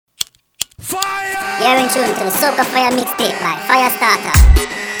Fyah! You're in tune to the Soca Fyah mixtape by Fyah Statah.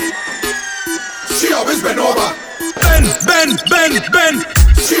 She always been over. Ben.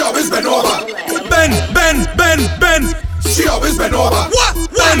 She always been over. Ben. She always been over. What?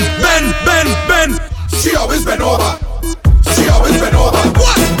 Ben. She always been over. She always been over.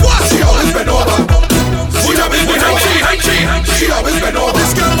 What? She always been over. She always been over. Hey. She always been over.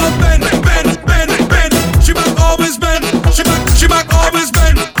 This girl love Ben. She back always Ben. She back always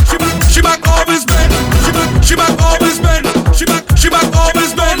Ben. She back always Ben. She back always Ben. She back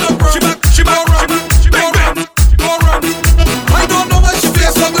always Ben. She back run. I don't know what she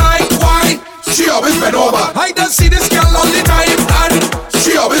feels look like. Why? She always been over. I don't see this girl all the time, and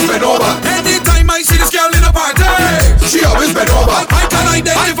She always been over. anytime I see this girl in a party, She always been over. I can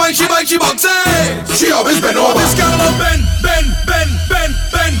identify she by she boxing. She always been over. This girl love Ben.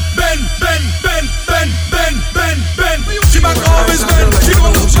 She back always Ben. She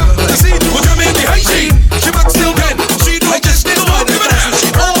gon' lose you. You see, what you mean behind she back still Ben. She do it just still one.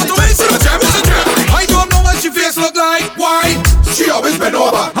 All the way to the jam is a jam. I don't know what she face look like. Why? She always been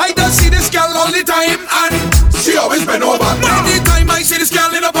over. I don't see this girl all the time, and She always been over. anytime I see this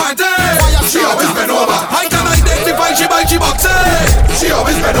girl in a party, She always been over. I can identify she by she boxing. She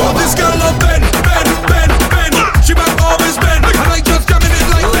always been over. This girl love Ben. She back always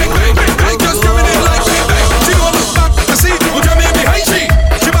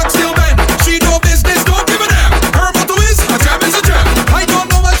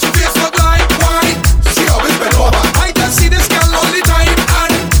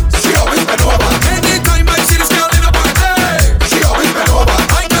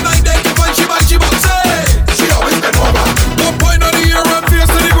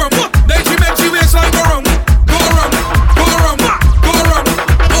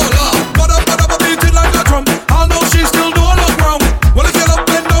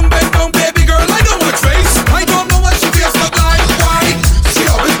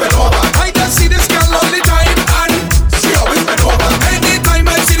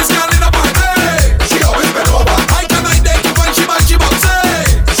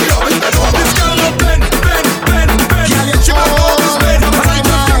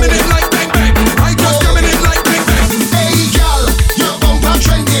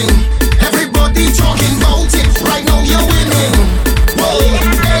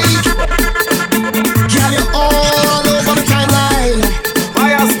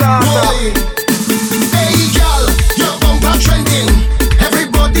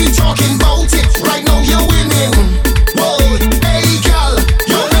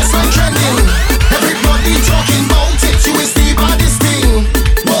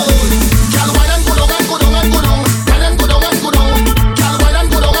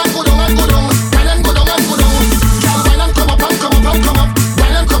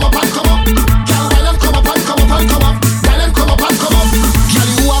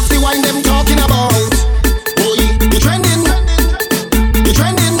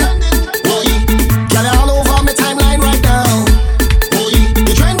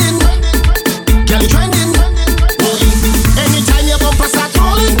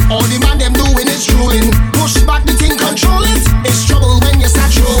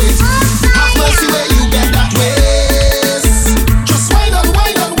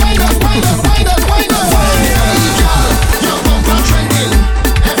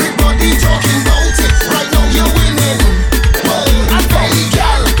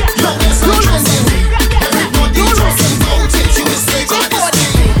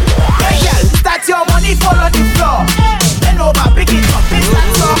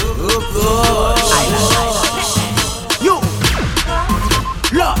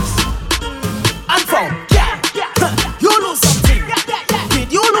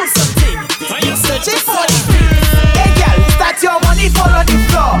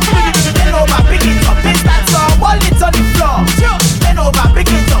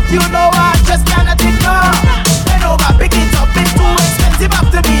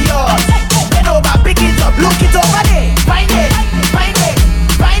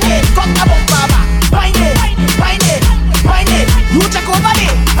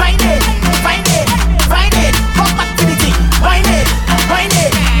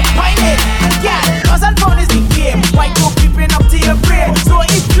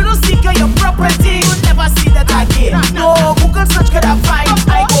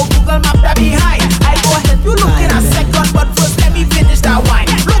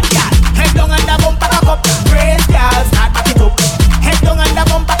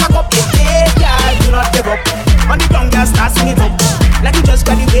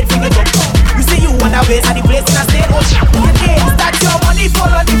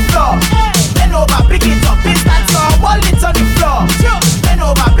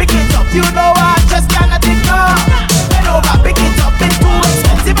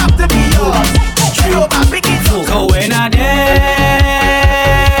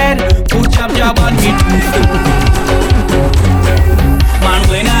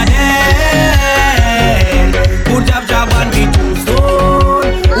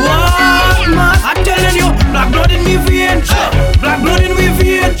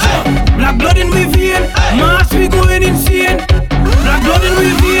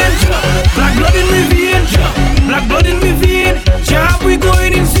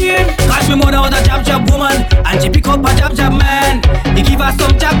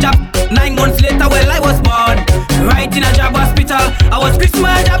jab. 9 months later, well, I was born. Right in a job hospital. I was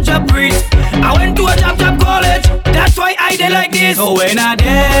Christmas jab priest. I went to a jab college. That's why I did like this. So when I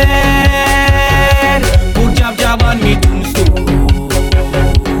dead, put jab on me tombstone.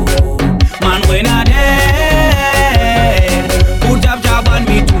 Man, when I dead, put jab on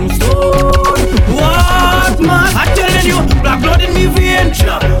me tombstone. What man? I'm telling you, black blood in me vein.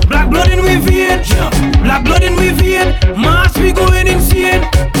 Black blood in me vein. Black blood in me vein. Mass we going insane.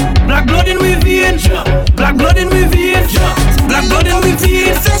 Black blood in me vein. Black blood in me vein. Black blood in me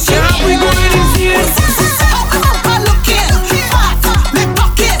vein. Yeah, we going insane.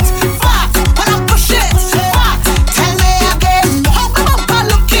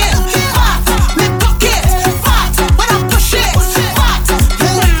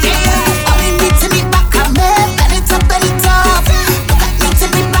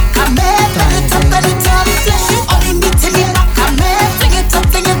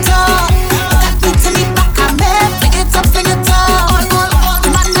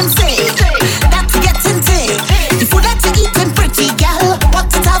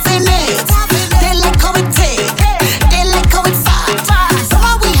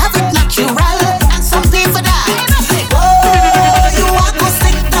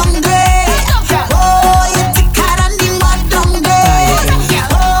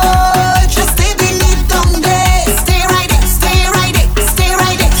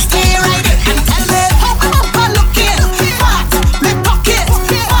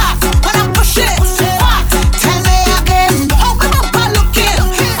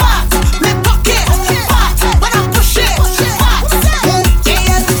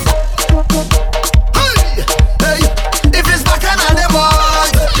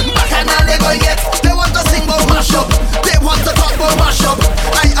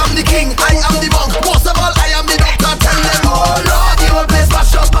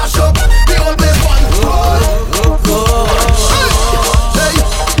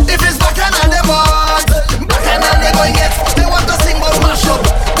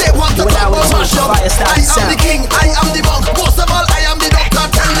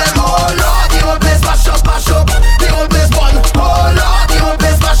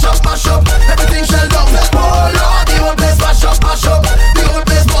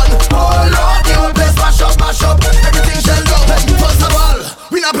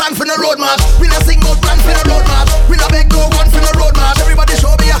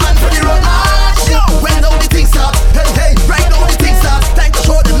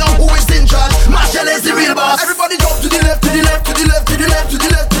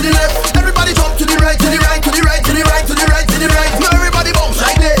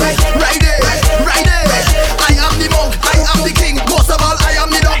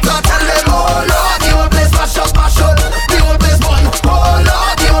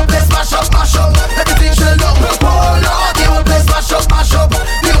 Everything shall down.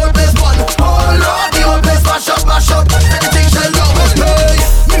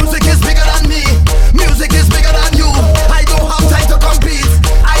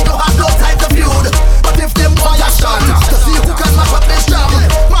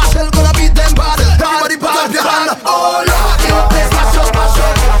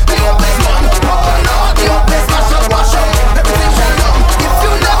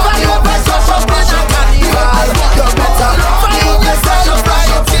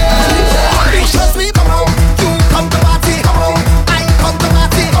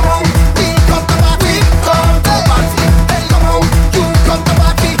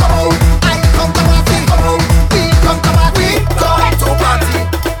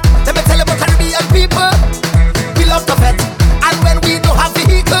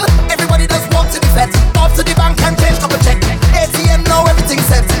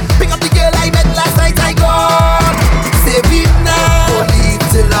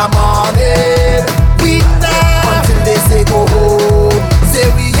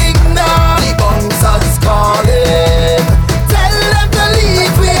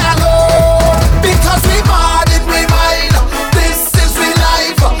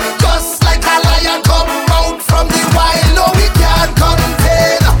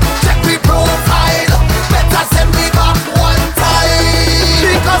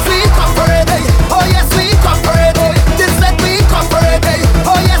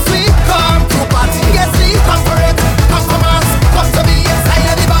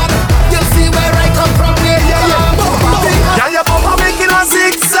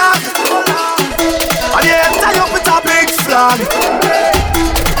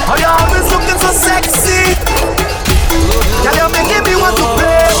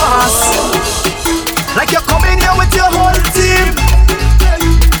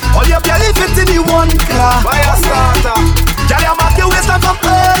 Fyah Statah. Girl, you make your waistline come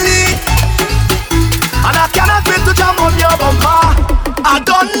early, and I cannot wait to jump on your bumper. I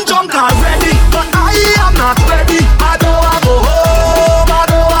done jumped already, but I am not ready. I don't wanna go home, I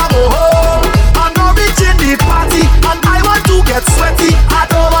don't wanna go home. I'm not reaching the party, and I want to get sweaty. I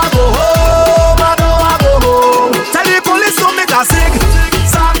don't wanna go home, I don't wanna go home. Tell the police to make a sig,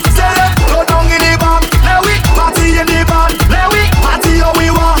 sack, say, go down in the back. Let we party in the band, let we party how we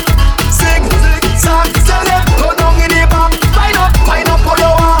want. Sig, sack, say, go down in the back. Find up how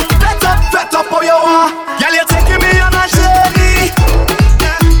you want. Fet up how you want. Girl, you taking me on a journey,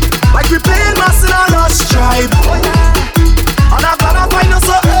 like we playing mass in a Lush Tribe. And I'm glad I find us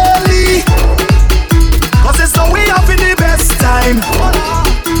so early, cause it's the way up in the best time.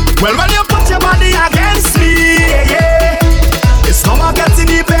 Well, when you put your body against me, yeah, it's no more getting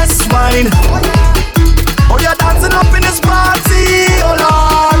the best wine. Oh, you're dancing up in this party, oh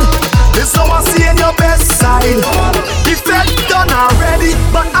Lord, it's no more seeing your best side. The fed done already,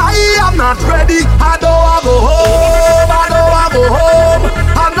 but I am not ready. I don't wanna go home, I don't wanna go home.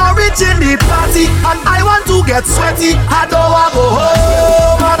 I'm not reaching the party, and I want to get sweaty. I don't wanna go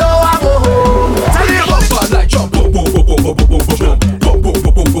home, I don't wanna go home. Tell me Bumper like jump, boom, boom, boom, boom, boom, boom, boom, boom, boom,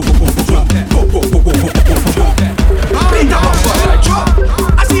 boom, boom, boom, boom, boom, boom, boom, boom, boom. Beat the bumper like jump.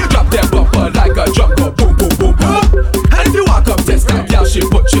 I see you drop that bumper like a jump, boom, boom, boom, boom, boom. And if you walk up, test that, yeah, she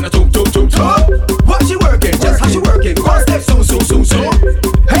put you in a toom, toom, toom, toom. What she working? Just how she working? One step, soon, soon, soon, soon.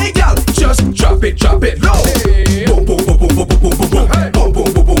 Hey, girl, just drop it low. Boom, boom, boom, boom, boom, boom, boom, boom. Boom, boom,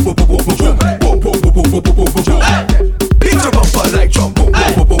 boom, boom, boom, boom, boom, boom. Boom, boom, boom, boom, boom, boom, boom, boom. Beat your bumper like jump, boom,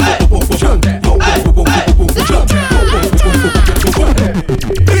 boom, boom, boom, boom, boom, boom, boom. Boom, boom, boom, boom, boom, boom, boom.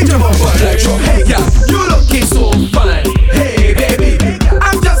 Beat your bumper like jump. Hey, girl, you looking so fine. Hey, baby,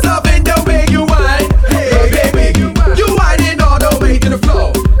 I'm just loving the way you whine. Hey, baby, you whining all the way to the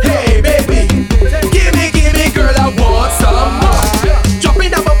floor. Hey, baby, give me, girl, I want some more.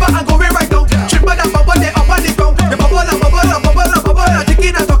 Jumping that bumper and going right down. Triple that bumper, they up on the ground. The bubble,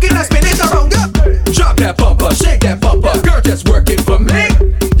 ticking and talking and spinning around. Drop that bumper, shake that bumper, girl, just working for me.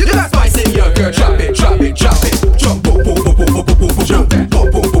 You got spice in your girl, drop it. Jump, boom, boom, boom, boom, boom, boom, boom, jump, boom,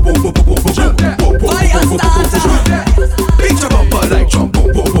 boom, boom, boom, boom, boom, boom, boom, jump, boom, boom, boom, boom, boom, boom. Beat your bumper like jump, boom,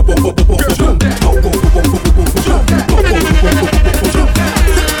 boom, boom, boom, boom, boom, boom, jump, boom, boom, boom, boom, boom, boom, boom, jump, boom, boom, boom, boom, boom, boom, jump.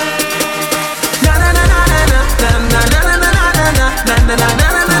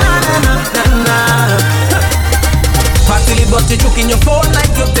 Party but you joking your phone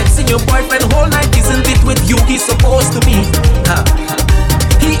like you're texting your boyfriend whole night. Isn't it with you he's supposed to be?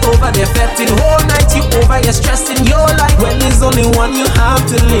 He over there fetting whole night. You over here stressing your life when there's only one you have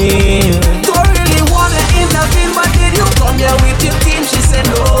to live. Don't really wanna intervene, but did you come here with your team? She said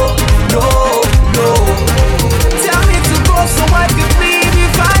no. Tell me to go so I could leave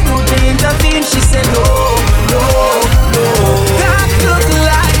if I don't intervene. She said no. That look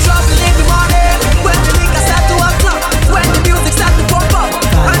like trouble in the morning when the liquor start to o'clock, when the music start to pump up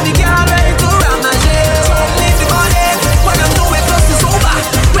and the girl ready to ram my shit. Trouble in the morning when I know it close is over,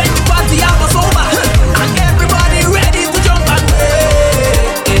 when the party hours over and everybody ready to jump and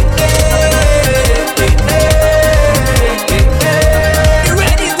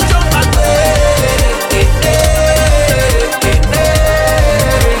ready to jump and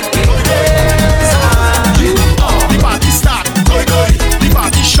The party start, doi doi. The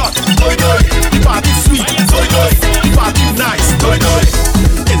party shot, doi doi. The party sweet, doi doi. The party nice, doi doi.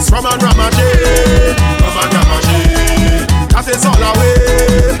 It's rum and ramage. That is all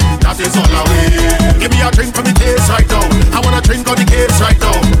away. That is all away. Give me a drink for me taste right now. I wanna drink on the case right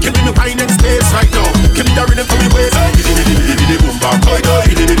now. Give me wine and space right now. Give me the rhythm for me waist. Bidi bidi bidi bidi boom bam, doi doi.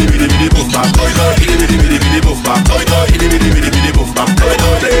 Bidi bidi bidi bidi boom bam, doi doi. Bidi bidi bidi bidi boom bam, doi doi. Bidi bidi bidi bidi boom bam, doi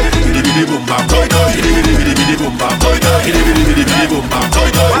doi. Bidi bidi boom bam, doi doi. Bidi bidi bidi bidi boom bam, doi doi. Bidi bidi bidi bidi boom bam, doi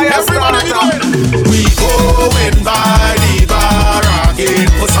doi. Everybody be going. We going by the bar again.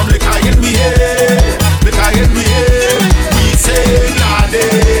 Put some liquor in me head, liquor in me head. We say la de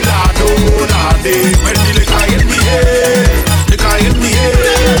la do la de. When the liquor in me head, liquur in me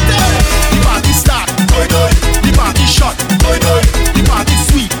head. The party start, doi doi. The party shot, doi doi. The party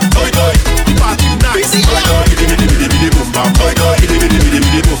sweet, doi doi. The party nice, doi doi. Bidi bidi bidi bidi boom bam, doi doi. Bidi bidi bidi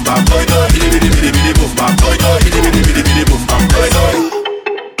bidi boom bam, doi doi. Bidi bidi bidi bidi boom bam, doi doi. Bidi bidi bidi bidi boom bam, doi doi.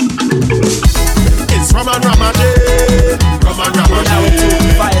 It's rum and ramage.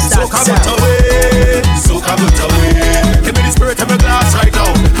 Soca put away, soca put away. Give me the spirit of my glass right now.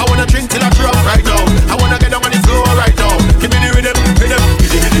 I wanna drink till I drop right now. I wanna get down on the floor right now. Give me the rhythm.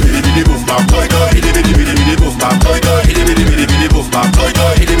 Bidi bidi bidi bidi boom bam, doi doi. Bidi bidi bidi bidi boom bam, doi doi. Bidi bidi bidi bidi boom bam, doi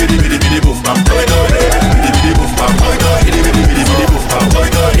doi. Bidi bidi bidi bidi boom bam, doi doi. Bidi bidi boom bam, doi doi. Bidi bidi bidi bidi boom bam, doi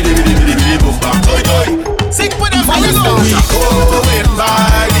doi. Bidi bidi bidi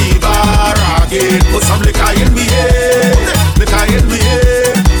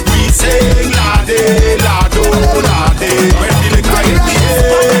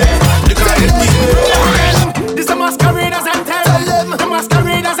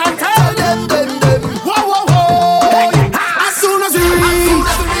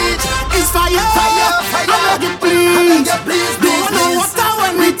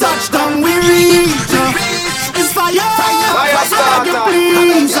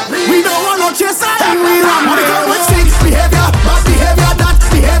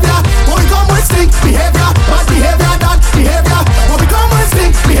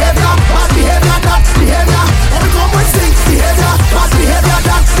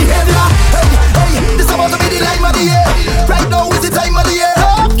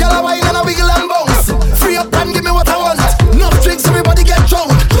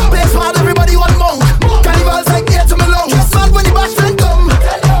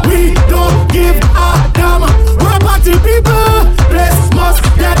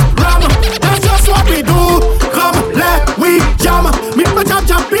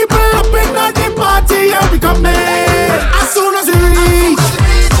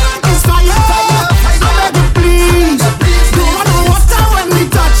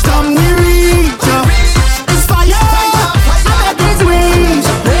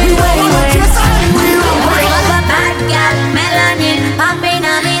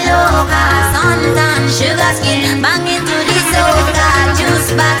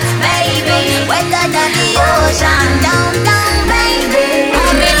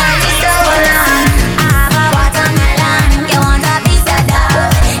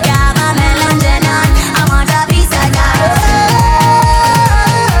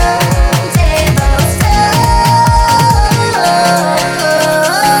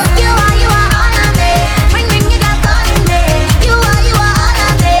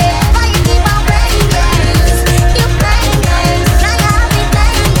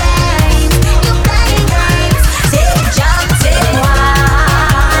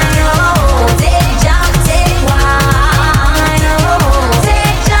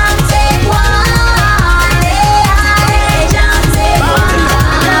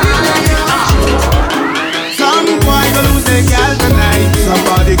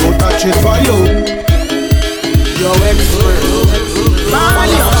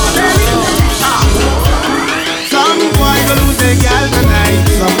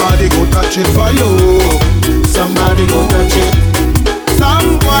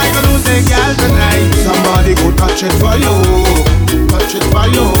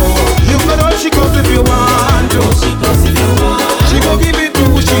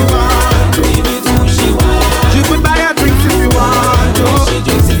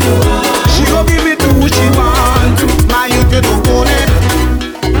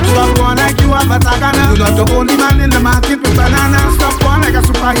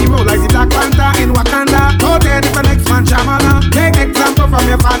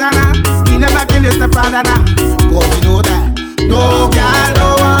this the father now. Cause you know that. No girl,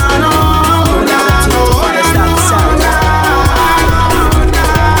 no one, no, no, no, no,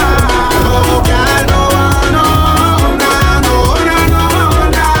 girl, no one, no, no, no,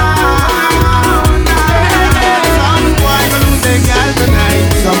 no, no. Some boy gonna lose their girl tonight.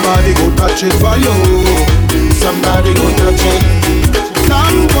 Somebody go touch it for you. Somebody go touch it.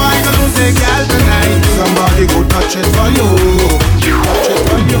 Some boy gonna lose their girl tonight. Somebody go touch it for you. Touch it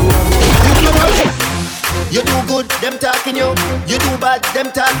for you. You do good, them talking you. You do bad, them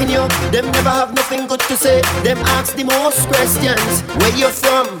talking you. Them never have nothing good to say. Them ask the most questions. Where you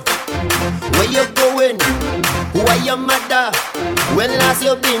from? Where you going? Who are your mother? When last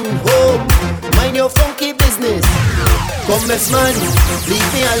you been home? Mind your funky business. Come man,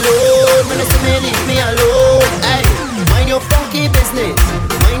 leave me alone. When you see me, leave me alone. Hey, mind your funky business.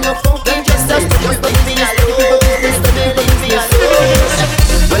 Mind your funky business. Just leave me alone. Leave me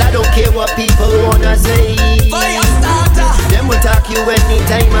alone. Well, I don't care what people wanna say. Fyah Statah. Them will talk you any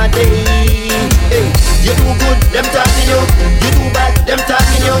time of day. Hey, you do good, them talking you. You do bad, them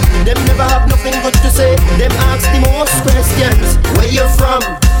talking you. Them never have nothing good to say. Them ask the most questions. Where you from?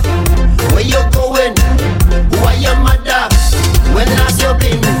 Where you going? Who are your mother? When last you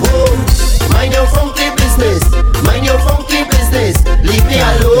been home? Mind your funky business. Mind your funky business. Leave me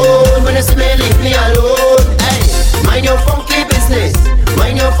alone. When you see me, leave me alone. Hey, mind your funky business.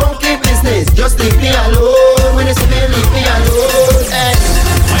 Mind your funky business. Just leave me alone. When you see me, leave me alone. Hey.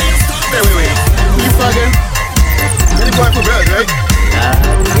 Wait. You fucking. You're going for bed, right?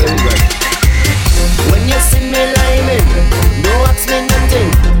 Here we go. When you see me liming, no ask me nothing.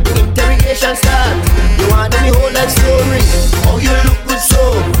 Interrogation start.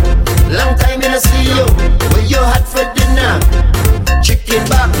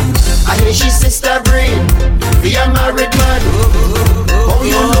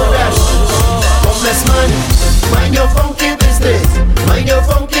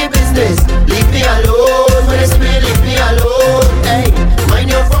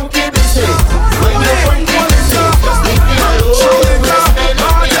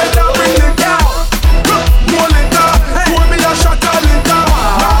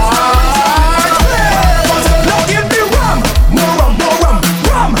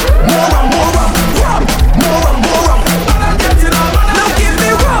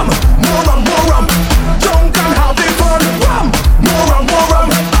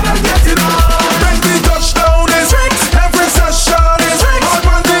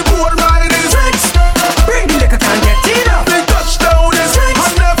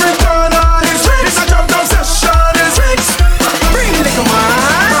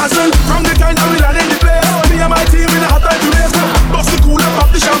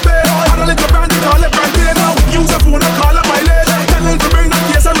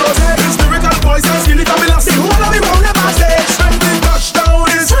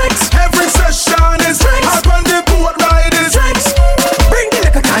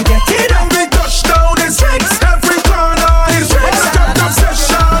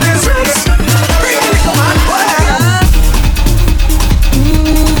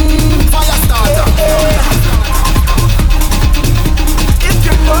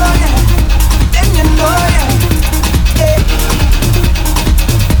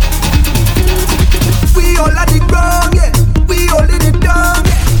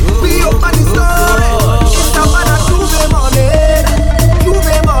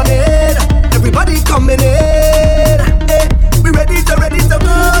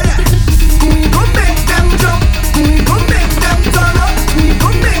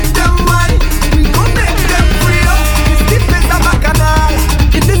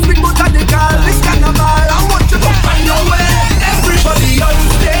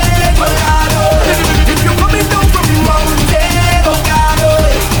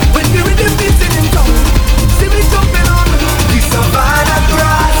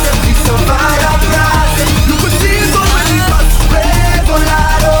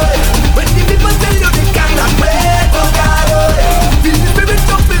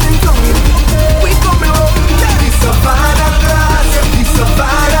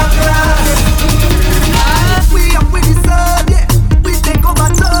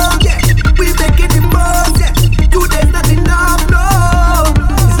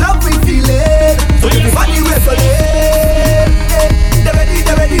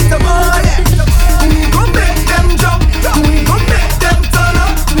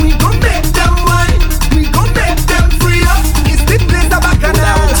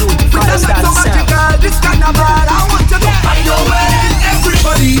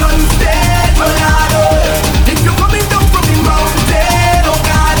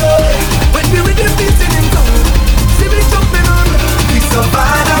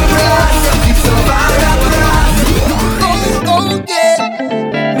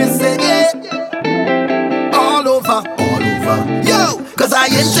 Cause I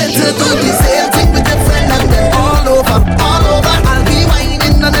intend to do the same thing with your friend and then all over. I'll be whining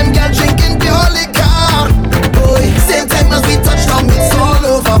and them girls drinking pure liquor. Boy, same time as we touch down, it's all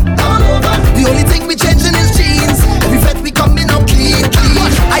over. The only thing we changing is jeans. Every fed we coming out clean.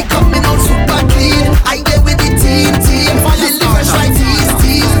 I coming out super clean. I there with the team. Lily fresh like tease.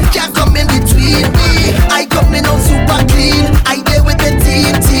 Can't come in between me. I coming out super clean. I there with the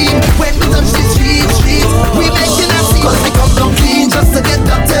team. When we touch the streets, we making a scene. Cause we come down clean just to get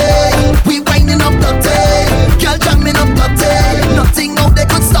dirty. We winding up dirty. Girl jamming up dirty. Nothing out there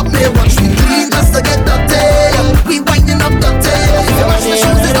could stop me. Watch me clean just to get dirty. We winding up dirty. If you watch the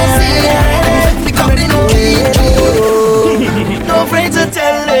shoes, they don't see. We coming out clean. No afraid to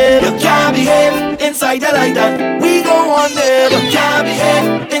tell them you can't behave inside you like that. We go on them. You can't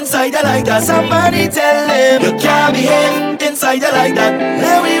behave inside you like that. Somebody tell them you can't behave inside you like that.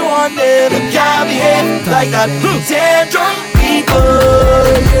 Let me want them. You can't behave like that. Ten drunk people,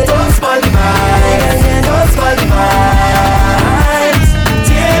 don't spoil the vibes. Don't spoil the vibes.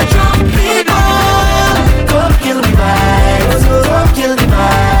 Ten drunk people, don't kill the vibes. Don't kill the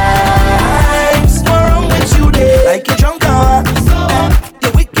vibes. What's wrong with you there? Like a drunk hour.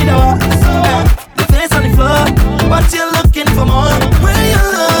 You're wicked hour. Your face on the floor, but you're looking for more. Where you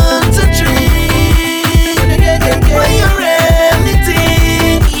learn to drink, where you really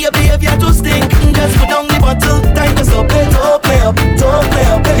think your behavior to stink. Just put down the bottle, time to stop it. Don't play up.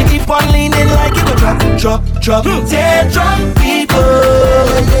 You keep on leaning like you go drop. Ten drunk people,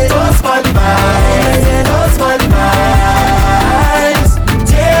 don't spoil the vibes. Don't spoil the vibes.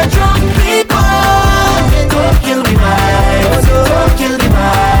 Ten drunk people, don't kill the vibes. Don't kill the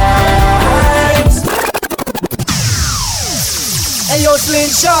vibes. Hey yo,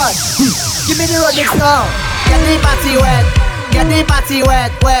 Slingshot, give me the Rodix now. Get the party wet. Get the party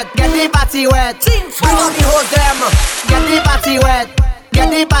wet. Get the party wet. Bring out the hose them. Get the party wet. Get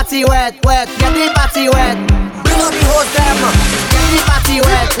the party wet. Get the party wet. Bring out the hose them. Get the party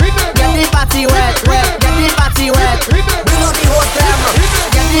wet. Get the party wet. Get the party wet. Bring out the hose them.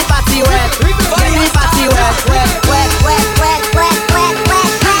 Get the party wet. Get the party wet.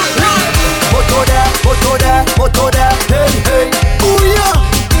 Moto there. Hey. Ooh yeah.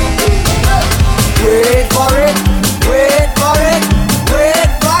 Wait for it.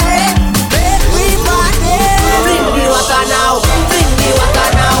 Bring me water now. Bring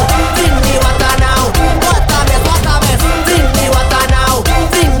me water now. What a mess. Bring me water now.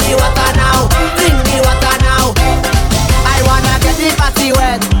 I wanna get the party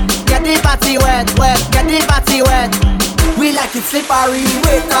wet. Get the party wet. We like it slippery. The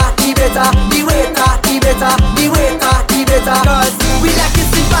waiter. Cause we like it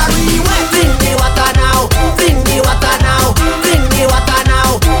slippery wet. Bring me water now. What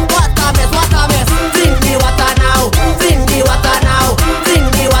a mess. Bring me water now.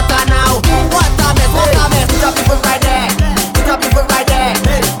 What a mess. Put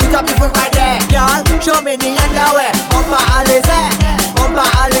up your foot right there. Y'all, show me the underwear. On my alizé.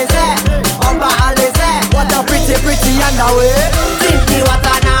 What a pretty underwear. Bring me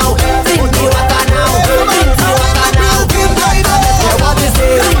water now. What is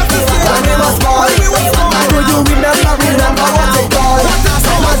it? Do you remember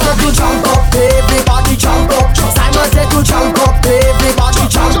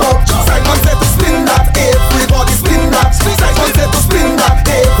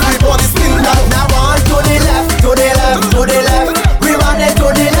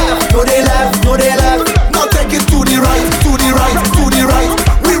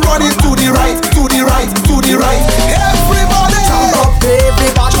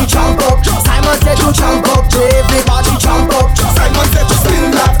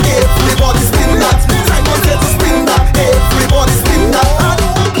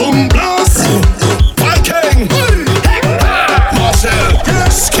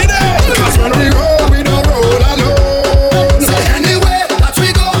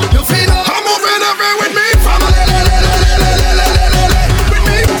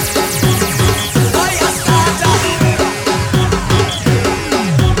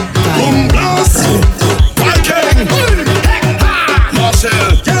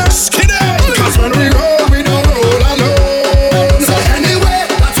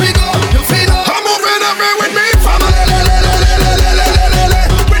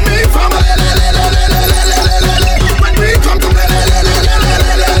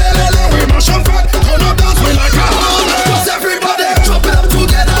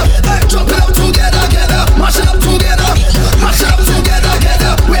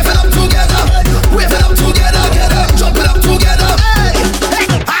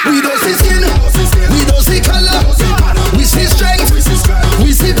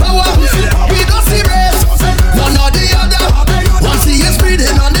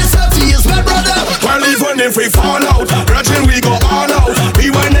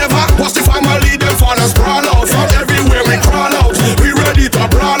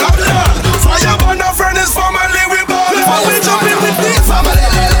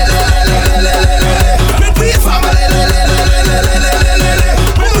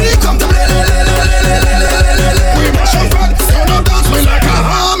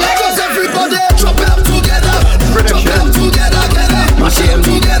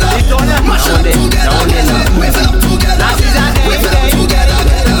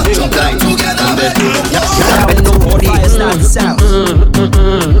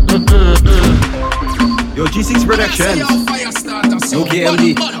Directions. Okay,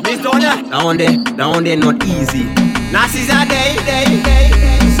 MD. Down there, not easy. Nazis are day.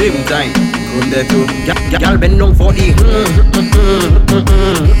 Same time. From there too. Y'all bend down for the.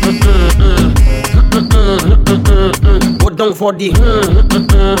 Go down for the.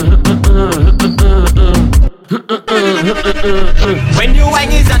 When you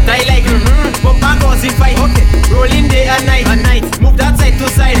wine is that I like Bumper goes in fight. Okay. Rolling day and night. Move that side to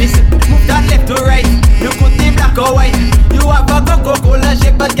side. Listen. Move that left to right. You could be black or white. You have a Coca-Cola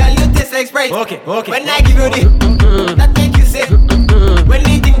shape, but girl you taste like Sprite. Okay. When I give you the that make you say when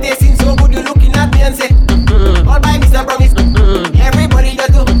you think they seem so good, you looking at me and say all by Mr. Promise. Everybody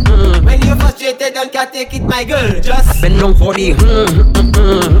just do. When you're frustrated and can't take it, my girl, just bend down for the.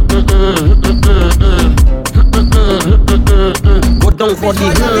 Go down for the.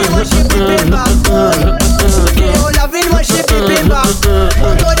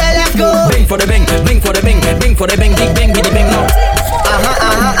 Bang for the bang, bang for the bang, bang for the bang, big bang, biddy bang now.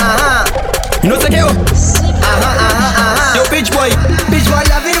 You know what I'm saying? Yo, bitch boy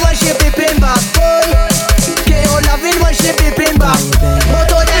loving when she peeping back, boy. KO loving when she peeping back.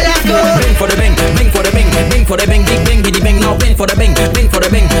 Moto de left go. Bang for the bang, bang for the bang, bang for the bang, big bang, biddy bang now. Bang for the bang, bang for the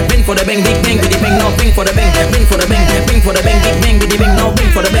bang, bang for the bang, big bang, biddy bang now. Bang for the bang, bang for the bang, bang for the bang, big bang, biddy bang now.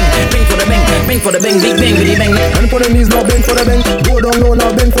 Bang for the bang, bang for the bang, bang for the bang, big bang, biddy bang. And for the knees now, bend for the bang. Go down low now,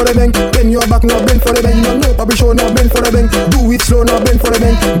 bend for the bang. Bend your back now, bend for the bang. No papi show now, bend for the bang. Do it slow now, bend for the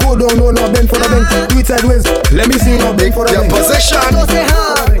bang. Go down low now, bend for the bang. Do it sideways. Let me see now, bend for the bang. Position.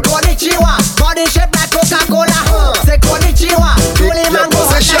 Konnichiwa, body shape like Coca-Cola. Say konnichiwa, truly mango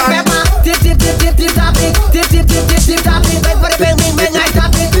hot like pepper. Tip tapping, tip tapping. Bend for the bang, bang, bang, I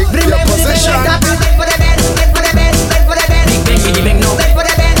tap it. Bring bang, bang, bang, tap it. Bend for the bang, bend for the bang, bend for the bang. Big bang, biddy bang now. Bend for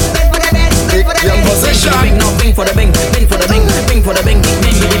the bang, bend for the bang, bend for the bang. Position. Bang now, bang for the bang, bang for the bang, bang for the bang, big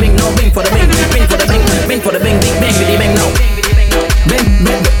bang, biddy bang now. Bang for the bang, bang for the bang, bang for the bang, big bang, biddy bang now.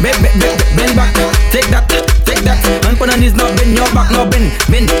 Bend back, take that. Man put on his now, bend your back now, bend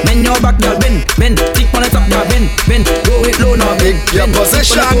your back, girl, bend. Tick on the top, girl, bend. Go it low now, bend. Your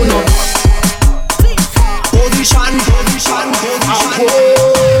position. Position.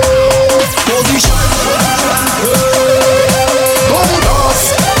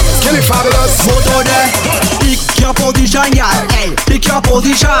 Killing fabulous. Moto de. Pick your position, y'all. Pick your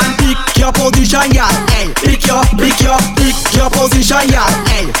position, y'all. Pick your position, y'all.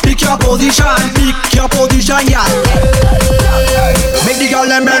 Pick your position, y'all. Make the girl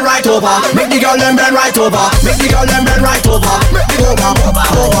them bend right over. Make the girl them bend right over. Make the girl them bend right over.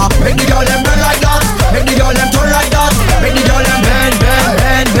 Over. Make the girl them bend like that. Make the girl them turn like that. Make the girl them bend.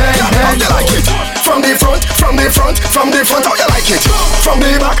 How you like it? From the front, how you like it? From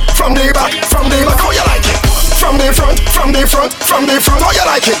the back, how you like it? From the front, how you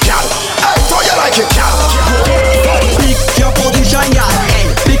like it, girl? Hey, how you like it, girl? Pick your position, y'all.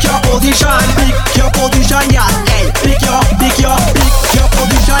 Pick your position, y'all. Pick your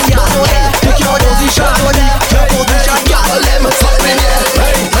position, y'all. Pick your position, y'all. Let me fuck me here.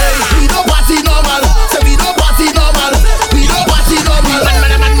 Hey, we don't party normal. Say we don't party normal. We don't party normal.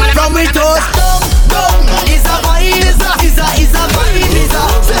 From we toast down, is a vibe, is a vibe.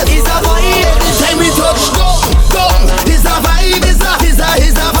 Every time we touch down, is a vibe, is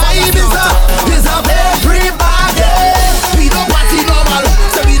a vibe.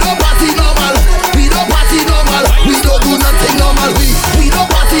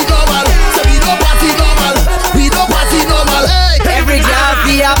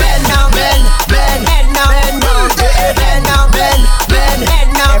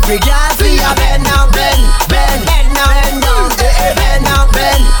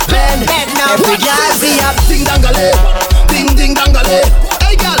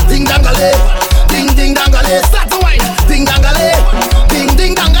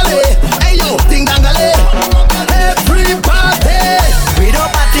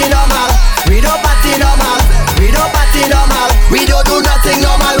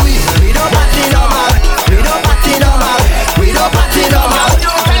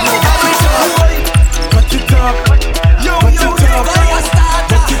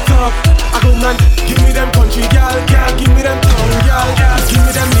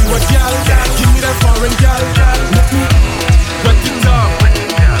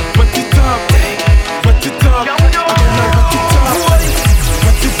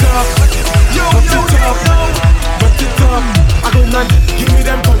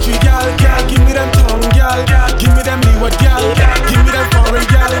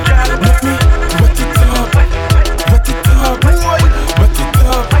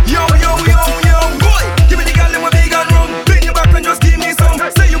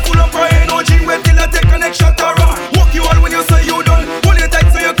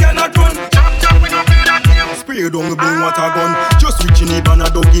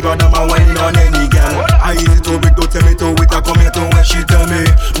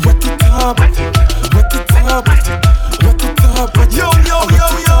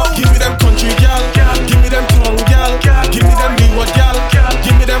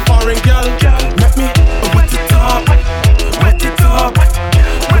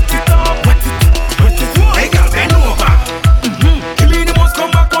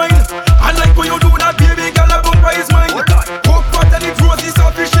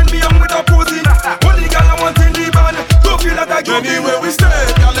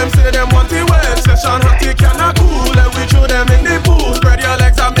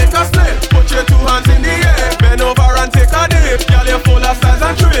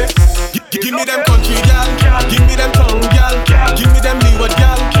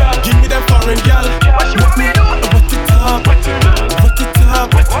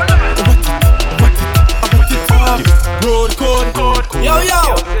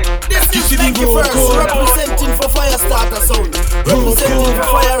 Representing for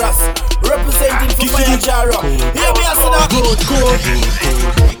Fyah Ras, representing for Fyah Jara. Hear me, I said that.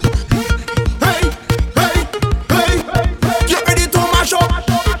 Hey, get ready to mash up.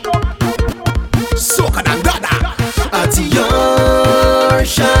 Soca and Dada at your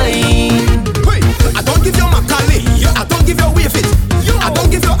shine. Hey, I don't give you Macaulay, I don't give you Wave It, I don't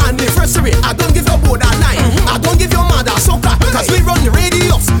give you anniversary, I don't give you borderline, I don't give you Mother Soca, cause we run the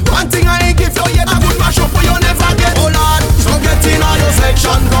radios. One thing I ain't give you yet, I would mash up for you never get. Oh Lord, so get in on your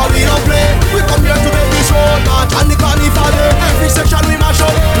section, cause we don't play. We come here to make this road march and the carnival day. Every section we mash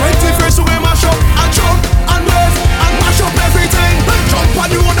up, 21st we mash up, and jump and wave and mash up everything. Jump on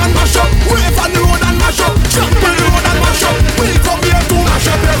the road and mash up, wave on the road and mash up, jump on the road and mash up. We come here to mash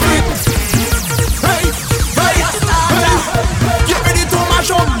up everything. Hey, get ready to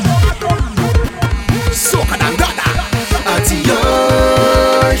mash up. Soca and Dada at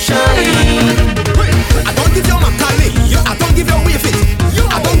your shine. I don't give you Macaulay, I don't give you Wave It,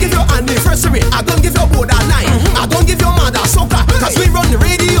 I don't give you anniversary, I don't give you borderline, I don't give you Mother Soca, cause we run the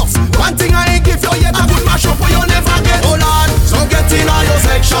radios. One thing I ain't give you yet, I would mash up for you never get. Oh Lord, so get in on your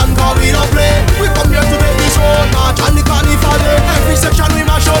section, cause we don't play. We come here to make this road march and the carnival day. Every section we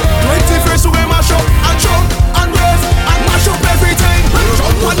mash up, 21st we mash up, and jump and wave and mash up everything.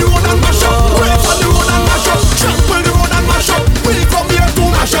 Jump on the road and mash up, wave on the road and mash up, jump on the road and mash up. We come here to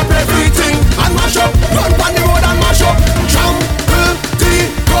mash up everything and mash up. Run on the road and mash up, jump the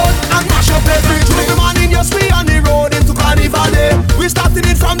road and mash up everything. Every morning you see on the road into carnival day. We starting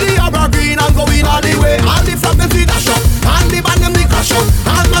it from the Evergreen and going all the way. All the flag them feed dash up, and the band them the crash up,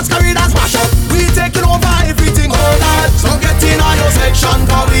 all masqueraders mash up. We taking over everything, oh Lord. So get in on your section,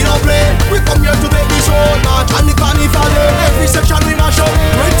 cause we don't play. We come here to make this road march and the carnival day. Every section we mash up,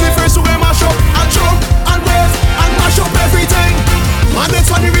 21st we mash up, and jump and wave and mash up everything. Man,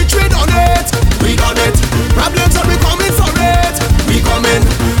 that's when we reach, we done it. We done it. Problems are we coming for it. We coming.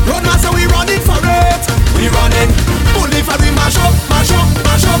 Roadmaster, we running for it. We running. Bully for we mash up, mash up,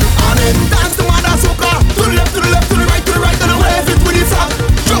 mash up. On it. Dance the Mother Soca. To the left, to the left, to the right, to the right. And wave it with the flag.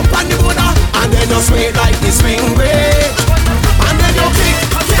 Jump on the border. And then you sway like the swing break. And then you kick.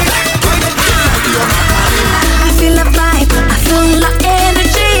 I feel a vibe, I feel the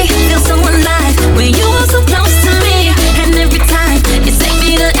energy. Feel so alive when you are so close to me. And every time you take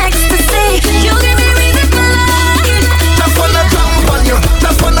me to ecstasy, you give me reason for life. Just wanna jump on you,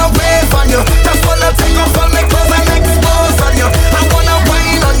 just wanna wave on you, just wanna take off all my clothes and expose on you. I wanna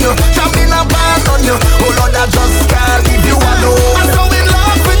whine on you, jump in a band on you. Oh Lord, I just can't leave you alone. I'm so in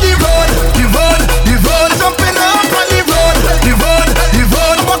love with the road, the road, the road. Jumping up on the road, the road, the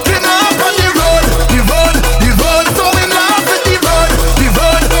road. Walking up on the road, the road, the road. So in love with the road, the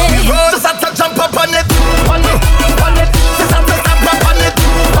road, the road. Just have to jump up on it, on it, on it. Just have to stop up on it,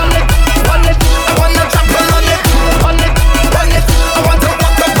 on it, on it. I wanna jump on it, on it, on it. I want to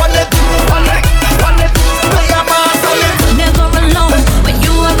walk up on it, on it, on it. Play a bass on it. Never alone when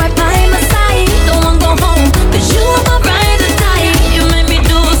you are right by my side. Don't wanna go home, 'cause you are my ride or die. You make me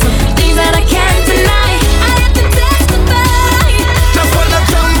do some things that I can't deny. I have to testify. Just wanna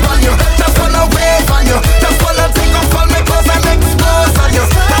jump on you, just wanna wave on you, just wanna take off all my clothes and expose on you.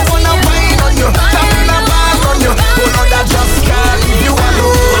 I wanna whine on you, jump in a band on you. Oh Lord, I just can't leave you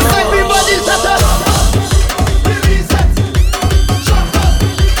alone. Everybody shut up. Release it. Jump up.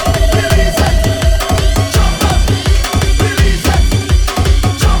 Release it. Jump up. Release it.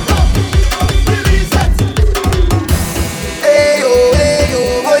 Jump up. Release it. Hey yo,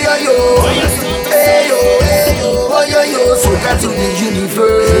 oh yo yo. Hey yo, oh yo yo. Soca to the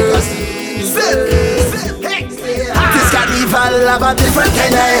universe. This carnival have a different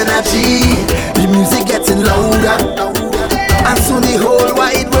kind of energy. The music getting louder, and soon the whole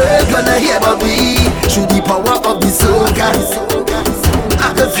wide world gonna hear about we. Through the power of the soca,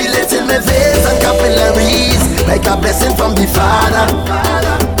 I can feel it in my veins and capillaries, like a blessing from the Father.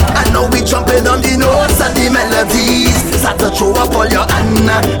 I know we jumping on the notes and the melodies. Start to throw up all your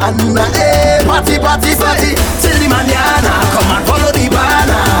Anna, hey, party, party, party, till the mañana. Come and follow the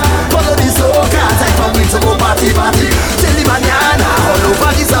banner, follow the soca. Time for we to go party, party, till the mañana. All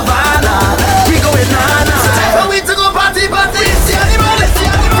over the savannah, we going nana. Time for we to go party, party. See animal,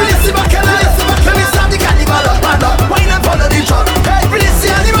 release the bacana. Let me start the carnival up and up. Why not follow the drum? Hey, release the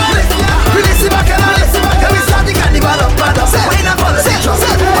animal, release the bacana. Let me start the carnival up and up. Why not follow the drum?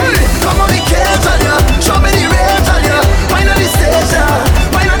 Come on, we can't tell you. Show me the rage on you. Why not the station?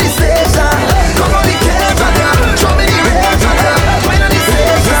 Why not the station? Come on, we can't tell you. Show me the rage on you. Why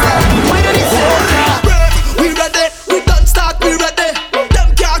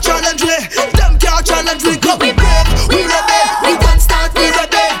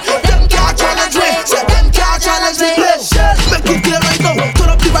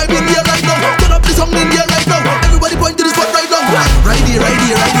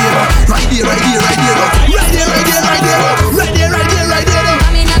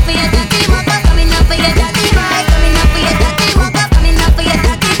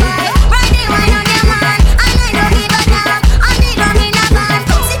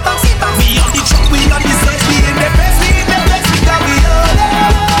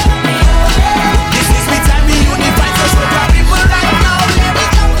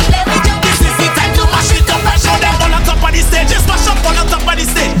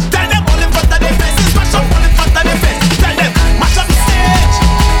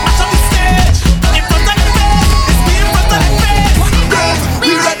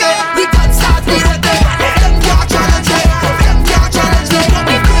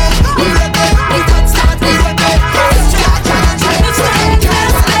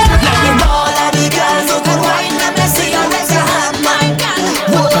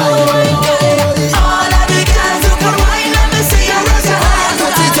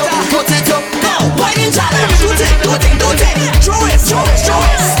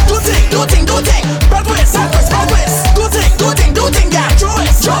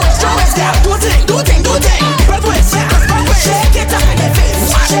waist, yeah. Do thing, do thing, do thing. Front waist, yeah. Front waist. Shake it up in the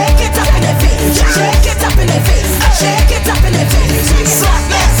face. Shake it up in the face. Shake it up in the face. Shake it up in the face.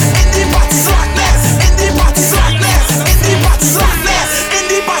 Slackness in the body. Slackness in the body. Slackness in the body. Slackness in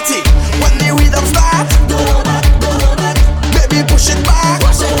the body. When the rhythm start, baby push it back.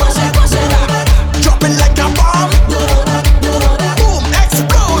 Drop it like a bomb. Boom,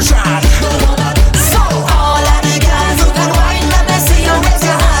 explosion. So all of the girls who can wine, let me see you raise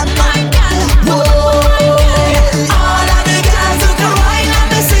your hand. Whoa. All of the girls who can wine, let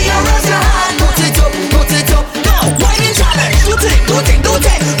me see you raise your hand. Put it up, put it up. Now, whining challenge. Do thing, do thing, do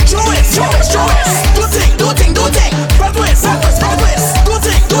thing. Show it, show it, show it. Do thing, do thing, do thing. Front waist, front waist, front waist. Do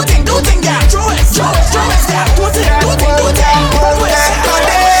thing, do thing, do thing, yeah. Show it, show it, show it, yeah. Do thing, do thing, do thing. Front waist, front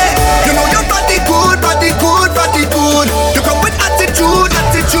waist. You know your body good, body good, body good. You come with attitude,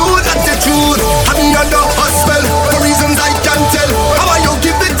 attitude, attitude. I'm under hustle for reasons I can't tell. How about you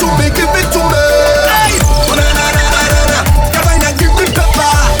give it to me, give it to me? Hey, ba-da-da-da-da-da. Come on and give me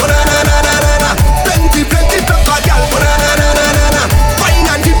pepper. Ba-da-da-da-da-da. Plenty, plenty pepper, girl. Ba-da-da-da-da-da. Wine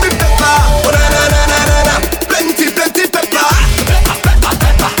and give me pepper. Ba-da-da-da-da-da. Plenty, plenty pepper.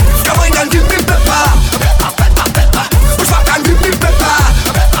 Come on and give me pepper. Push back and give me pepper.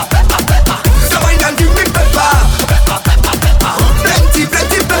 Come on and give me pepper. Plenty,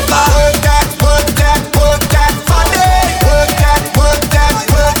 plenty pepper. Work that, work that for day. Work that, work that,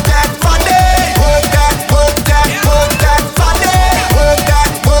 work that for day. Work that, work that, work that for day. Work that,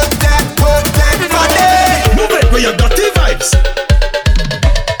 work that, work that for day. Move it with your dirty vibes.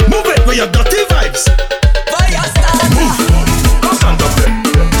 Move it with your dirty vibes. Move. Don't stand up there.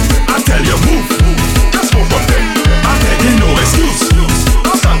 I tell you move. Just move from there. I tell you no excuse.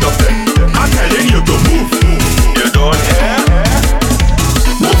 Don't stand up there. I telling you to move. You don't hear?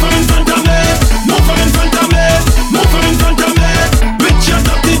 Move from in front of me. Move from in front of me. Move from in front of me. With your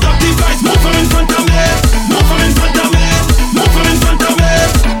dirty, dirty vibes. Move from in front of me. Move from in front of me. Move from in front of me.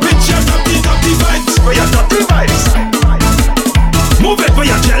 With your dirty, dirty vibes. For your dirty vibes. Move it for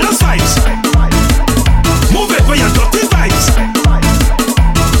your jealous vibes. Move it for your dirty vibes.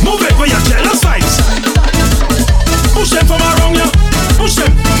 Move it for your jealous vibes. Push them from around you. Push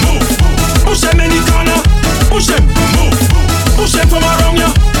them, move. Push them in the corner. Push them, move. Push them from around you.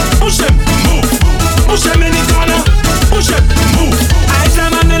 Push them, move. Push them in the corner. Push them, move. I say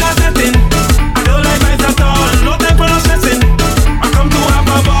man in a setting. I don't like vibes at all. No time for no stressing. I come to have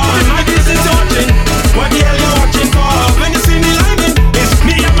a ball. My business watching. What the hell you watching for? When you see me lining, it's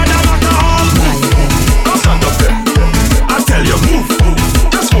me and Madame Alcohol. Don't stand up there. I tell you move.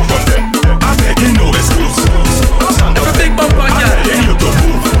 Just move from there. I beg you no excuse. Don't stand up there. I tell you to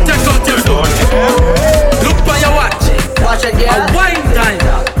move. Check out your door. Look for your watch. Watch it, yeah. A wine time.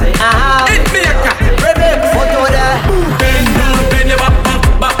 It maker. Photo there. Bend down, bend your back, back,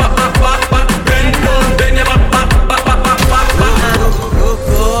 back, back, back, back, back. Bend down, bend your back, back, back, back, back, back, back.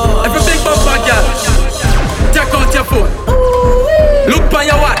 If you big bumper, girl, check out your phone. Look for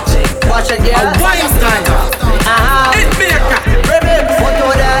your watch. Watch it, yeah. A wine time. It maker. Photo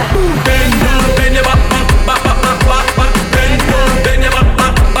there. Bend down, bend your back, back, back, back, back, back. Bend down, bend your back,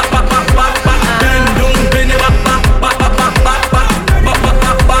 back, back, back, back, back, back. Bend down, bend your back, back, back, back, back, back, back. Back, back,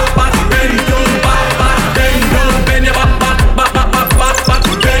 back, back, back. Bend down, back, back. Bend down, bend your back, back, back, back, back, back,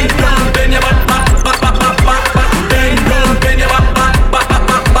 back. Bend down, bend your back, back, back, back, back, back, back. Bend down, bend your back, back, back, back,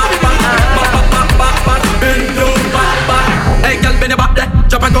 back, back, back. Back, back, back, back, back. Bend down, back, back. Hey, girl, bend your back there.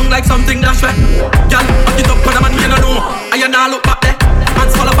 Drop and down like something dash way. Girl, back it up 'cause the man you don't know. And you nah look back there.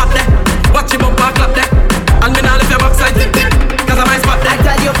 Hands fall back there. Watch him up back clap there. And me nah lift your backside. 'Cause I'm my spot I there.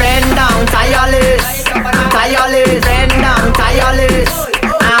 tell you bend down, tireless. Tireless, bend down, tireless.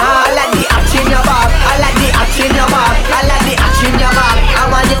 I like the action in your back. I like the action in your back. I like the action in your back. I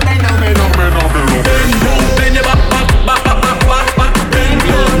want you bend down, bend down, bend down, bend down. Bend down, bend your back, back, back, back, back, back, back. Bend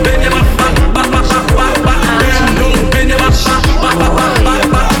down, bend your back, back, back, back, back, back, back. Bend down, bend your back, back, back, back, back, back,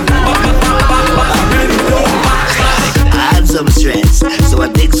 back. Back, back, back, back, back. Bend down, back, back. I had some stress, so I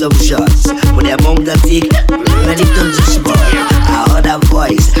take some shots. When the amount of tick, ready to the spot. I heard a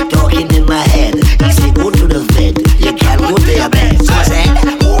voice talking in my head. He said, go to the bed, you can't go to your bed. So I said,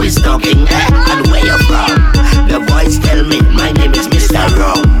 who is talking and where you from? The voice tell me, my name is Mr.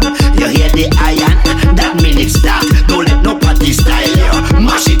 Rum. You hear the iron? That means it's start. Don't let nobody style you.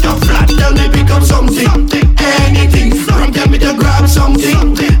 Mash it up flat, tell me pick up something. Anything, from tell me to grab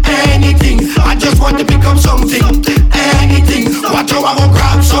something. Anything, I just want to pick up something. Anything, watch how I go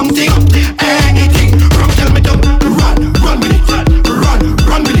grab something. Anything, from tell me to run with it.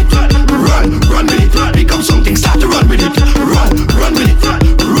 Run with it. Run with it. Pick up something, start to run with it. Run with it.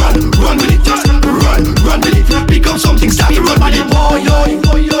 Run with it. Run with it. Pick up something, start to run with it. Boy, boy,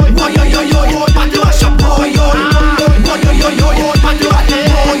 boy, boy, boy.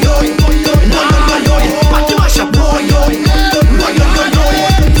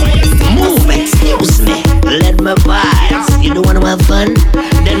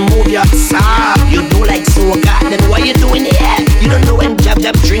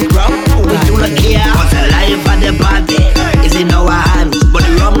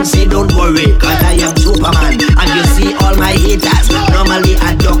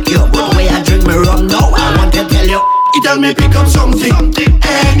 tell me pick up something,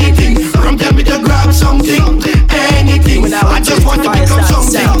 anything. Come tell me to grab something, anything. I just want to pick up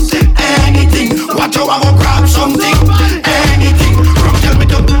something, anything. Watch how I go grab something, anything. Come tell me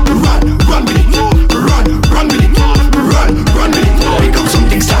to run with it, run with it, run with it. Pick up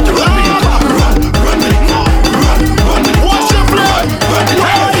something, start to run with it, run with it, run with it. Watch your blood, run with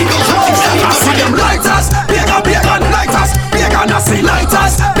it. Pick up something, start to run with it. I see them lighters, bacon lighters, bacon I see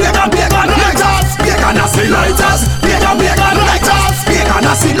lighters, bacon lighters, bacon I see lighters, bacon lighters, bacon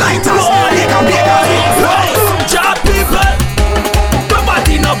I see lighters, bacon. Job people,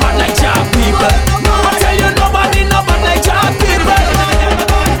 nobody no bad like job people. I tell you nobody no bad like job people.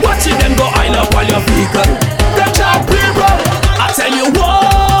 Watching them go I love all your vehicle. The job people, I tell you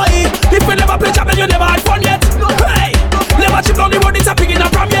why. If you never play job then you never had fun yet. Hey, never chip down the road it's a pig in a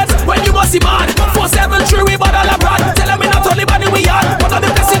pram yet. When you must see man, 473 we bad all abroad. Tell them we not only bad we are. But of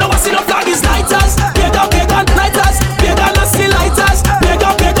them casino I see no flag is lighters. Bacon lighters, bacon I see lighters.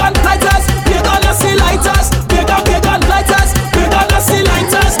 Bacon lighters, bacon I see lighters. Bacon lighters, bacon I see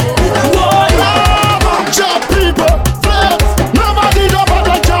lighters. Boy, Job people, flames. Nobody know about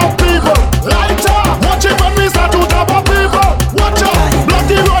the job people. Lighter, watch it when we start to top of people. Watch out, block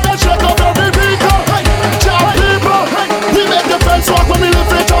the road and shake up every vehicle. Job people, we make the fence walk when we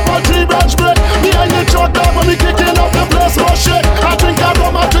lift it up on 3 branch break. Behind the truck dog when we kicking up the place go shake. I drink a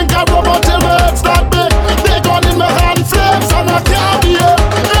rum until my head start big. They gun in my hand, flames and I can't be here.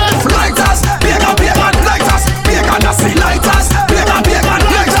 lighters, bacon lighters, bacon I see lighters. Bacon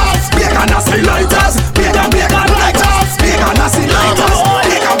lighters, bacon I see lighters. Bacon lighters, bacon I see lighters.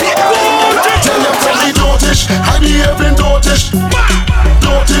 Tell them tell me dotish, I behaving dotish.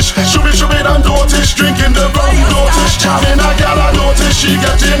 Dotish, shubby and dotish. Drinking the rum dotish. Charming a gal a dotish. She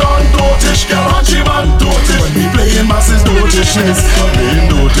getting on dotish. Gal and she man dotish. When we playing masses dotishness, I'm playing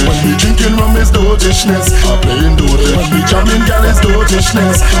dotish. When we drinking rum is dotishness, I'm playing dotish. When we jamming gal is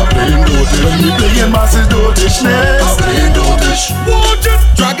dotishness, I'm playing dotish. When we playing masses dotishness, I'm playing dotish.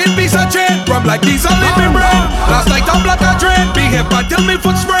 Dragging piece of chain, rub like diesel in me brain. Last night I'm black a drain, behave bad till me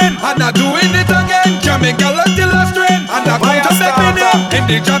foot sprain. I'm not doing it again, jamming gal until I strain. And I'm going to make me name, in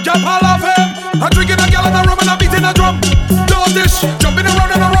the jab all of him. I'm drinking a gal and a rum and I'm beating a drum. Dotish, jumping around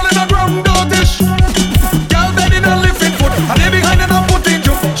and I'm rolling a ground. Dotish, gal bending and lifting foot, and they behind and I'm putting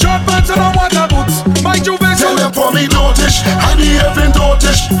jump. Short pants and I'm water boots, my juve Tell them for me dotish, I behaving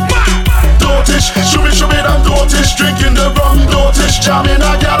dotish. Dotish, shubby and dotish. Drinking the rum dotish. Charming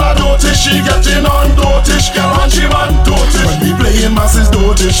a gal a dotish. She getting on dotish. Gal and she man dotish. When we playing masses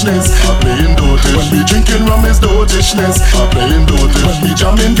dotishness, I'm playing dotish. When we drinking rum is dotishness, I'm playing dotish. When we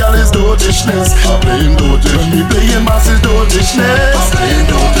jamming gal is dotishness, I'm playing dotish. When we playing masses dotishness, I'm playing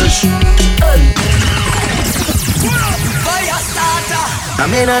dotish. Hey. I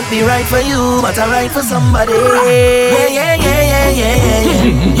may not be right for you, but I'm right for somebody. Yeah.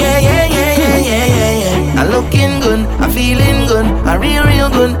 I'm looking good, I'm feeling good, I'm real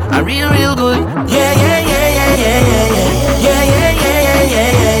good, I'm real good. Yeah.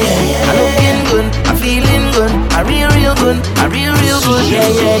 I'm looking good, I'm feeling good, I'm real good, I'm real good.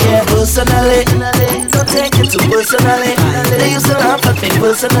 Yeah. Personally, don't take it too personally. They used to laugh at me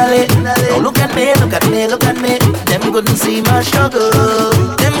personally. Now look at me. Them couldn't see my struggle.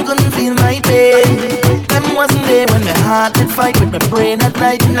 Them couldn't feel my pain. Them wasn't there when my heart did fight with my brain at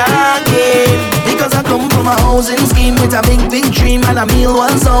night and again. Because I come from a housing scheme with a big dream, and a meal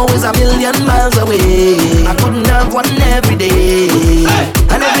was always a million miles away. I couldn't have one every day.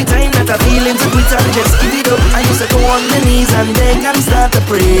 And every time that I feel into quit, I just give it up. I used to go on my knees and beg and start to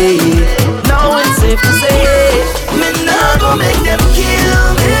pray. Now it's safe to say, me not gonna make them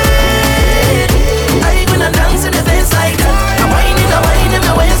kill me. I ain't gonna dance in the face like that. I'm whining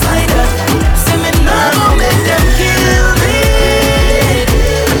the waist like that. Say me not gonna make them kill me.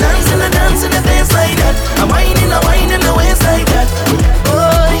 Dance in the face like that. I'm whining the waist like that.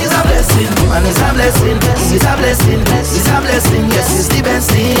 Oh, it's a blessing, and it's a blessing. It's a blessing, it's a blessing. Yes, it's the best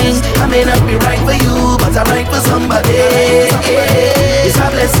thing. I may not be right for you, but I'm right for somebody. It's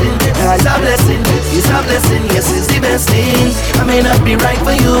a blessing, it's a blessing. It's a blessing, yes, it's the best thing. I may not be right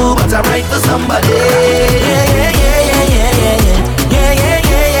for you, but I'm right for somebody. Yeah.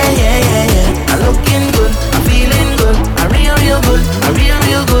 I'm looking good, I'm feeling good, I'm real good, I'm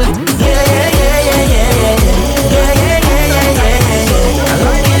real good. Yeah. I'm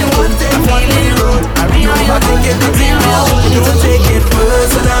looking good, I'm feeling good, I'm real good. Don't take it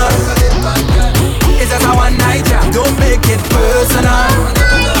personal. It's just a one night job. Don't make it personal.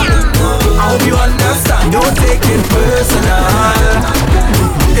 I hope you understand. Don't take it personal.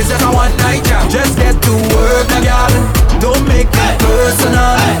 It's just a one night job. Just get to work, my girl.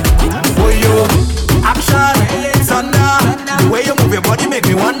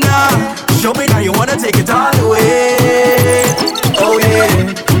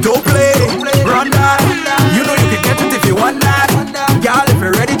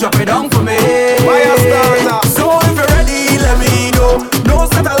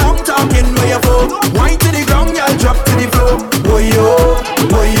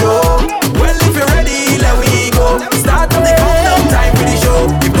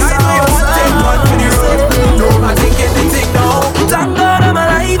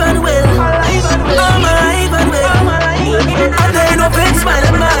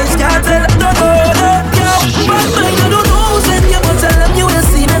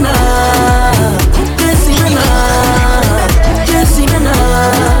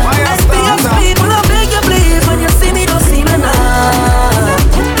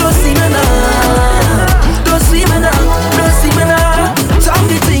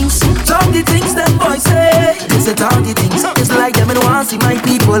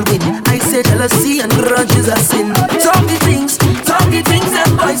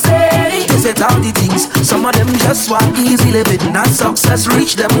 just want easy living and success.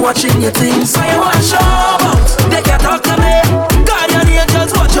 Reach them watching your things. So you want show out, they can talk to me. Guardian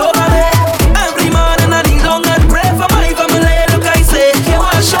angels watch over me. Every morning I kneel down and pray for my family. Look I say, you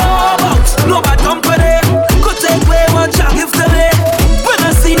want show out, no bad company. Could take away what you give to me. When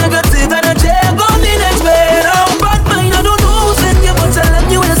I see negative energy, go the next way. Now bad mind I don't know who's in you, but tell them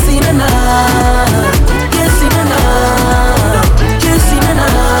you will see me now. Can't see me now. Can't see me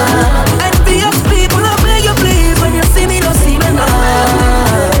now. Envious people, I beg you please. When you see me, don't see me now.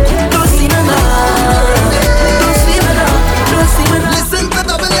 Don't see me now. Don't see me now. Don't see me now. Listen to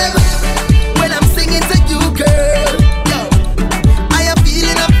Double M when I'm singing to you, girl. Yo, I am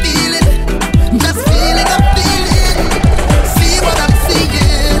feeling, just feeling, I'm feeling. See what I'm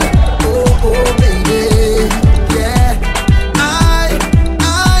seeing. Oh, oh, baby, yeah.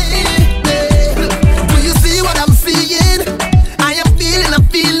 Do you see what I'm seeing? I am feeling, I'm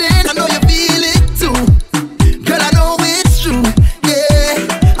feeling. I know you feel it too, girl. I know it's true,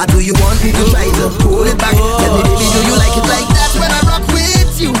 yeah. Do you want me to try to hold it back? Tell me, baby, do you like it like that when I rock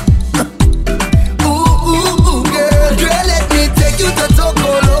with you? Ooh, girl, let me take you to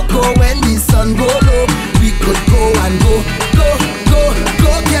Toco Loco. When the sun go low, we could go and go, girl,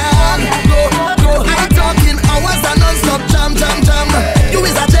 go. I'm talking hours and non-stop jam. You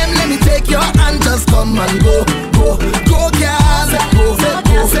is a gem, let me take your hand, just come and go, girl, go.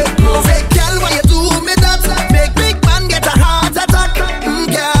 Say, girl, why you do me that? Make big man get a heart attack,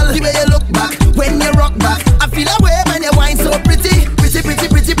 girl. The way you look back when you rock back, I feel a way when you whine so pretty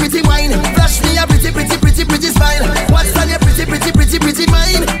wine. Flash me a pretty smile. What's on your pretty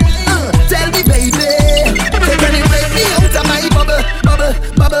mind? Tell me, baby, can you break me out of my bubble?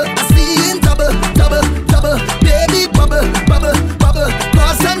 I see in double, baby, bubble,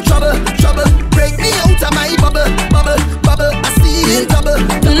 cause some trouble. Break me out of my bubble. I see in double,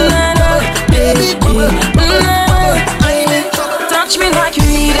 baby, bubble. I'm in trouble. Touch me like you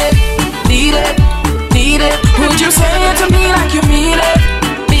need it. Would you say it to me like you mean it?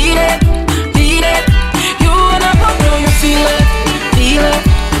 Beat it. You and I both know you feel it.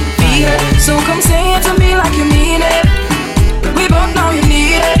 So come say it to me like you mean it. We both know you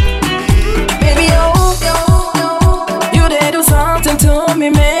need it. Baby, you did do something to me,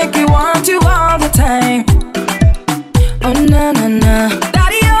 make me want you all the time. Oh, na.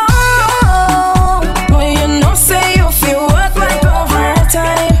 Daddy, when you know, say you feel worth like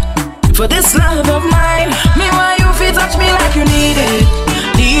overtime. For this love of mine, me why you feel touch me like you need it.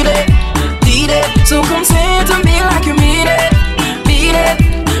 So come say it to me like you mean it. Beat it.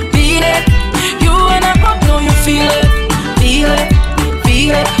 You and I both know you feel it.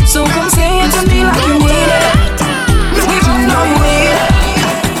 So come say it to me like you need it. We know you need it.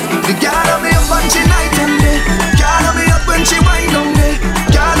 The girl on me up and she night and day. Girl on me up when she wind on me.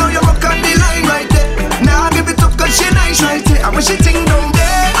 Girl on you rock on the line right there. Now give it up cause she nice right there. And when she ting down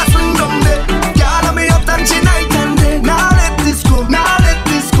there, I swing down there. Girl on me up and she night and day. Now let this go.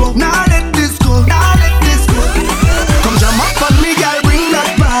 Come jam up on me, girl, bring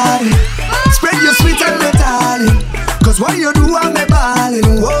that body. Spread your sweet and metallic. Cause what you do, I'm a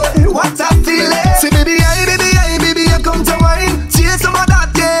ballin'. Whoa, what I feelin'. See me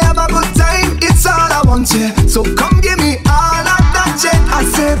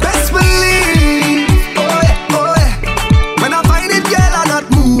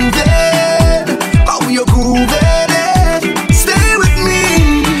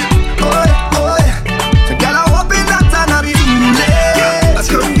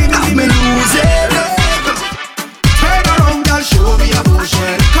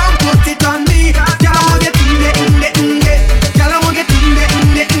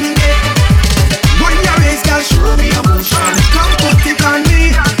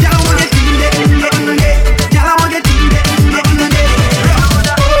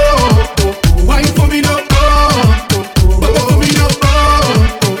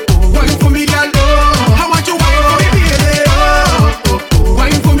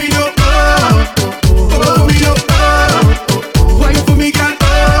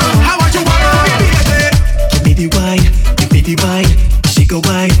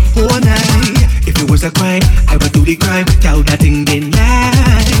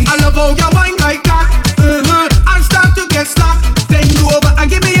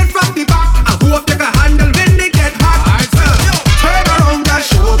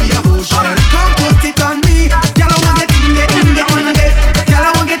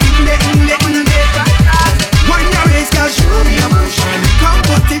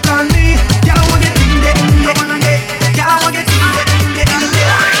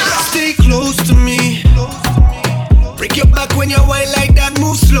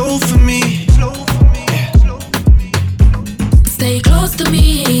close to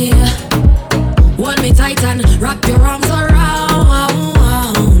me. Hold me tight and wrap your arms around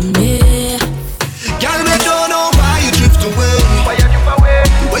me. Girl, me don't know why you drift away. Why you drift away?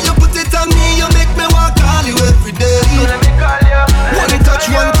 When you put it on me, you make me want to call you every day. So let me call you. One touch,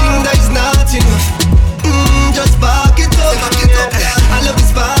 one thing that is not enough. Just spark it up. I love you,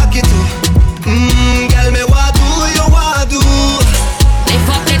 spark it up. Girl, me what do you want to do? Lift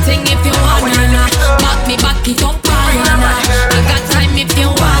up the thing if you wanna. Back me back it up, wanna. I got time if you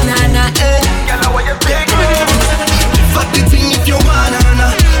wanna. Fuck the thing if you wanna.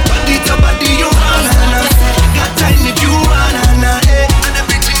 Body to body you wanna. Got time if you wanna. And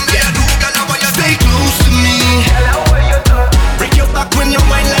everything that you do, girl, I want you stay close to me. Break your back when you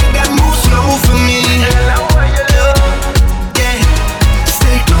whine like that, move slow for me. Yeah,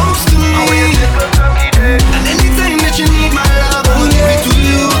 stay close to me. And anytime that you need my love, I'ma give it to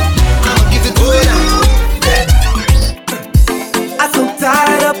you. I'ma give it to you. I'm so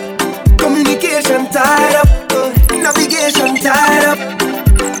tied up, communication tied up, navigation tied up.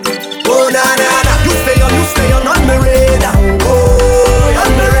 Oh na na na, you stay on my radar. Oh,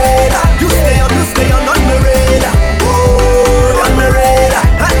 on my radar. You stay on my radar. Oh, on my radar.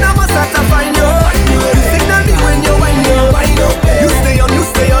 And I must have to find you. You signal me when you wind up. You stay on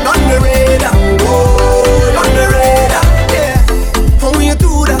my radar. Oh, on my radar. Yeah. How you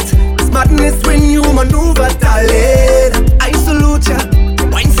do that? It's madness when you maneuver, darling. I salute ya.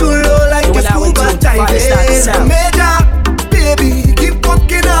 Wine so low like a scuba diving. Major, baby, keep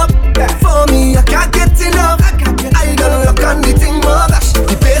walking up. For me, I can't get enough. I don't look on the thing, more gosh.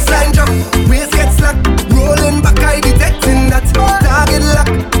 The baseline drop, waist gets slack. Rolling back, I detecting that. Target lock,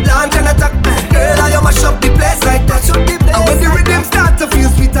 launch and attack. Girl, I mash up the place like that. And when the rhythm start to feel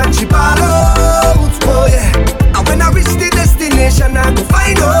sweet and she ball out, oh yeah. And when I reach the destination, I go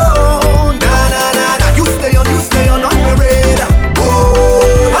find out. Na na na na, you stay on my radar.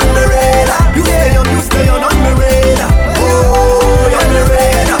 Oh, on my radar. You stay on my radar. Oh, on my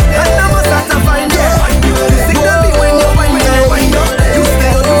radar. And I must have to find you. You signal me when you wind up. You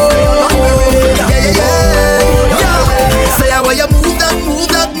stay on my radar. Yeah. Say I want you move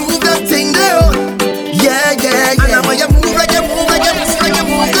that thing there. Yeah. And I want you move like you move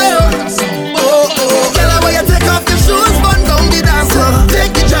there. Oh. Girl, I want you take off your shoes, burn down the dance floor.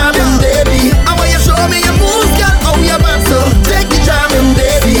 Take the jamming, baby. I want you show me your moves, girl, how you bounce. Take the jamming,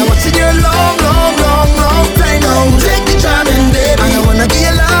 baby. I'm watching your long time now. Take the jamming, baby. And I wanna give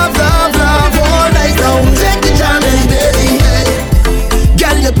you love all night long. Take the jamming, baby.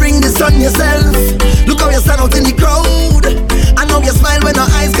 Girl, you bring this on yourself. Look how you stand out in the crowd. I know you smile when our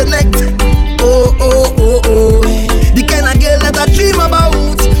eyes connect. Oh. The kind of girl that I dream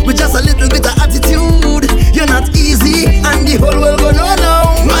about, with just a little bit of attitude. You're not easy, and the whole world gon' know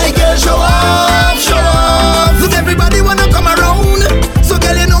now. My girl, show off. Look, everybody wanna come around. So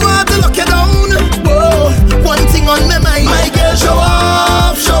girl, you know I have to lock you down. Whoa, one thing on my mind. My girl, show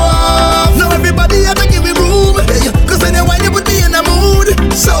off. Now everybody have to give me room. Cause when you whine, you put me in a mood.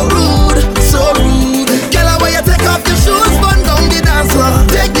 So rude. Girl, I want you take off your shoes, burn down the dance floor.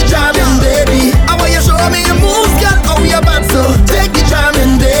 Take the jamming, baby. I want you show me your moves, girl, how you bounce. So take the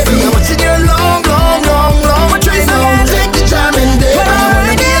jamming, baby. I'm watching your long train now. Take the jamming, baby. I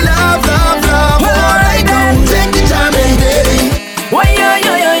wanna give you love all night long. Take the jamming, baby. Oh yeah.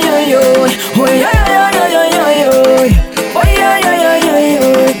 Oh yeah.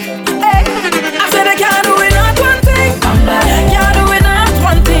 Hey, I said I can't do it not one thing. Can't do it not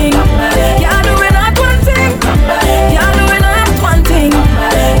one thing. Can't do it not one thing. Can't do it not one thing.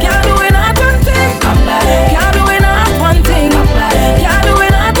 Can't do it not one thing. Can't do it not one thing. Can't do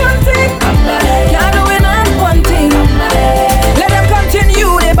it not one thing. Can't do it not one thing. Let them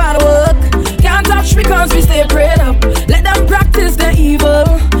continue their bad work. Can't touch me cause we stay prayed up. Let them practice the evil.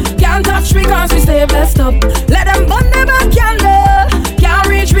 Can't touch me cause we stay blessed up. Let them burn their back candle. Can't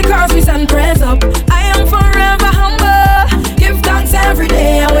reach me cause we send prayers up. I am forever humble. Give thanks every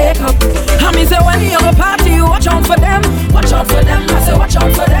day I wake up. I mean say when you go party, you watch out for them. Watch out for them, I say watch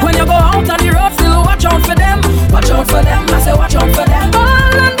out for them. When you go out on the road, still watch out for them. Watch out for them, I say watch out for them.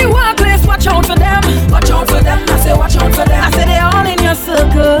 All on the workplace, watch out for them. Watch out for them, I say watch out for them. I say they all in your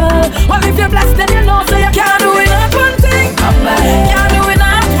circle. Well if you're blessed then you know so you can't do it not one thing. Can't do it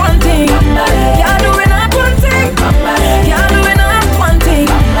not one thing. Can't do it not one thing. Can't do it not one thing.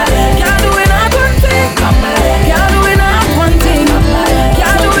 Can't do it not one thing. Can't do it not one thing.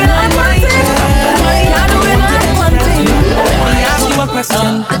 Can't do it not one thing. Can't do it not one thing. When I ask you a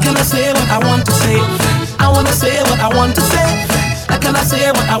question, how can I say what I want to say? I wanna say what I want to say. How can I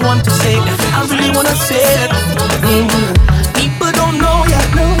say what I want to say? I really wanna say it. People don't know yet,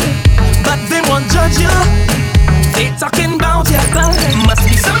 but they won't judge you. They talking about about you. Must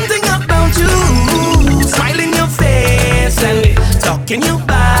be something about you. Smiling your face and talking you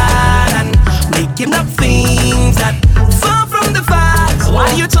bad and making up things that far from the facts.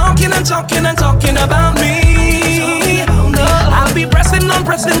 Why you talking and talking and talking about me? I'll be pressing on,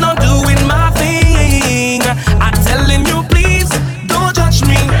 doing my thing. I'm telling you, please don't judge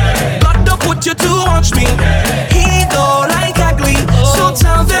me. God don't put you to watch me. He don't like ugly, so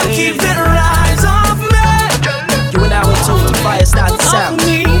tell them keep their eyes off me. You and I were talking Fyah Statah sound.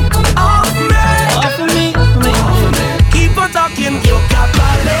 Off me. Keep on talking, you got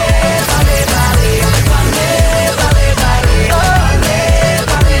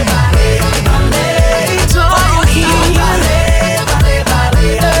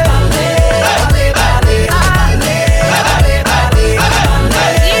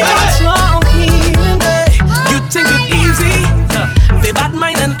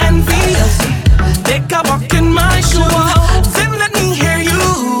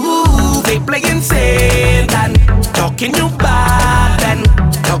talking you bad and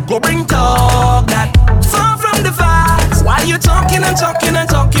talk go bring talk that far from the facts. Why you talking and talking and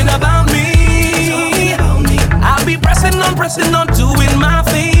talking about me? I'll be pressing on, doing my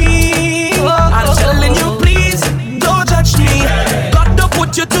thing. I'm telling you, please don't judge me. God don't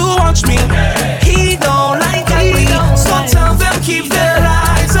put you to watch me. He don't like ugly, so tell them keep their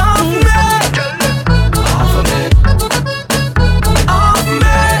eyes on me.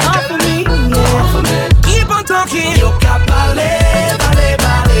 Talking, you got ballet, ballet,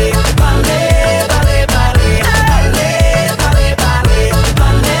 ballet, ballet, ballet, ballet, ballet, ballet, ballet,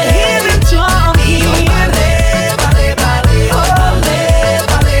 ballet. Hear him talking, ballet, ballet, ballet, ballet,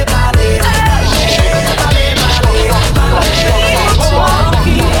 ballet, ballet, ballet.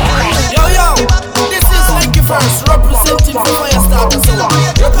 Yo, this is Linky First, representing for Fyah Statah Soca,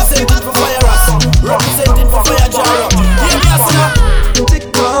 representing for Fyah Ras, representing for Fyah Jara. Hear me as now. Tick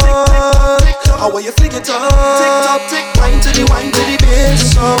tock, how will you flick it up? Wine to the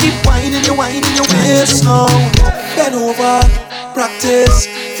bass now. Keep whining your waist now. Bend over, practice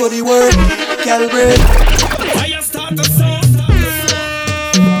for the word, calibrate. Fyah Statah Soca.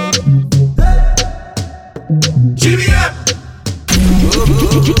 GBM.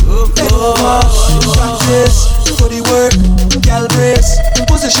 Bend over, practice for the word, calibrate.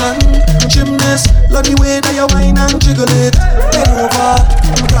 Position, gymnast. Love the way that you whine and jiggle it. Bend over,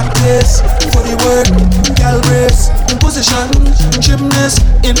 practice for the word, calibrate. Position, gymnast.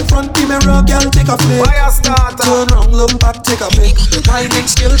 In front the mirror, girl, take a flick. Turn round, look back, take a pic. Whining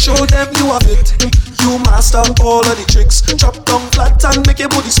skill, show them you have it. You master all of the tricks. Drop down flat and make your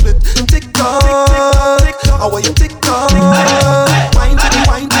body split. Tick tock, how are you tick tock? Wine to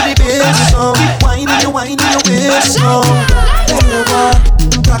the bass now. Keep whining your waist now. Bend over,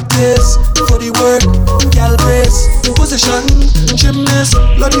 practice for the work, gal brace. Position, gymnast.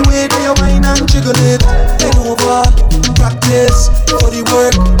 Love the way that you whine and jiggle it. Bend over, practice for the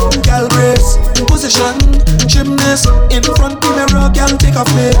work, gal brace. Position, gymnast. In front the mirror, gal take a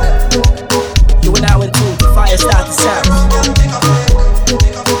flick. You and I went to Fyah Statah sound.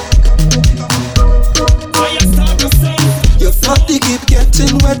 Your body keep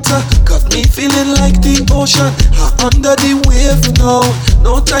getting wetter, got me feeling like the ocean. Under the wave now,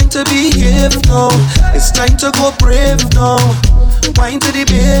 no time to behave now. It's time to go brave now. Wine to the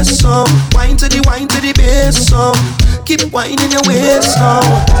bass song, wine to the bass song. Keep whining your waist now.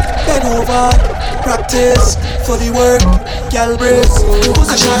 Bend over, practice for the work, gal brace.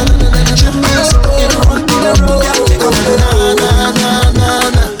 Position, gymnast, in front of the road, gal take a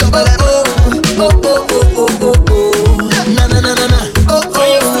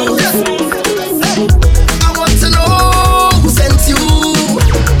I want to know who sent you.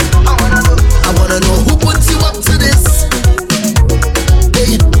 I wanna know who put you up to this.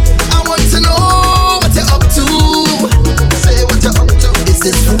 Hey, I want to know what you're up to. Say what you're up to. Is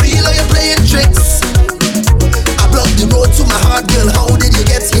this for real or you're playing tricks? I blocked the road to my heart, girl. How did you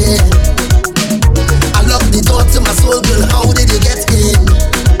get here? I locked the door to my soul, girl. How did you get in?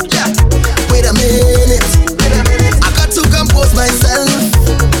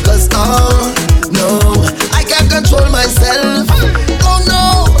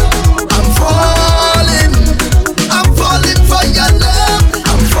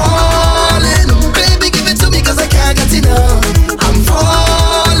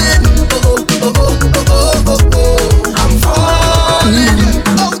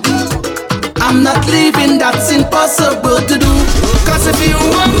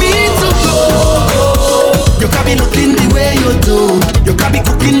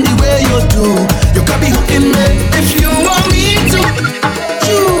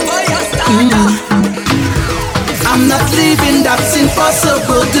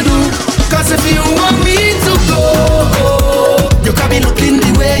 work to do. Cause if you want me to go, you can be looking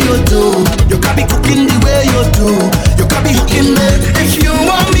the way you do. You can be cooking the way you do. You can be hooking me. If you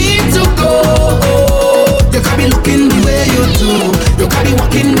want me to go, you can be looking the way you do. You can be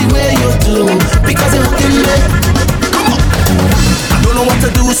walking the way you do. Because you're hooking me. Come on. I don't know what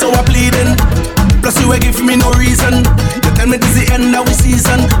to do, so I'm pleading. Plus you ain't give me no reason. You tell me this is the end of the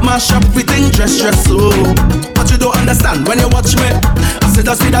season. Mash up everything, dress so. But you don't understand when you watch me. I said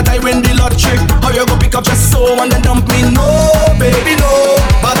I see that I win the lottery. How you go pick up just so and then dump me? No, baby, no.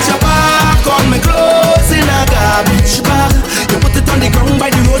 But your back on me clothes in a garbage bag. You put it on the ground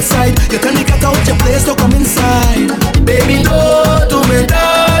by the roadside. You tell me get out your place to come inside. Baby, don't do me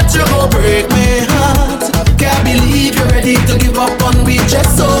that. You go break my heart. Can't believe you're ready to give up on me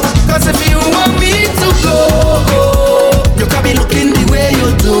just so. Cause if you want me to go, you can be looking the way you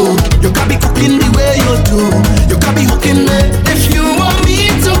do. You can be cooking the way you do. You can be hooking me. If you want me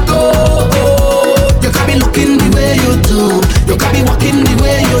to go, you can be looking the way you do. You can be walking the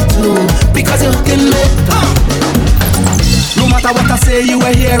way you do. Because you're hooking me. No matter what I say, you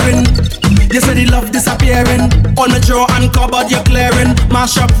were hearing. You said the love disappearing. On the drawer and cupboard you're clearing.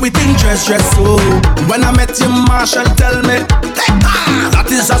 Mash up with interest, dress so. When I met you, Marshall tell me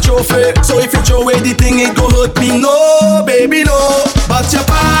that is a trophy. So if you throw away the thing, it go hurt me. No, baby, no. But you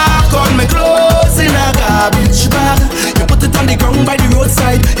pack on my clothes in a garbage bag. You put it on the ground by the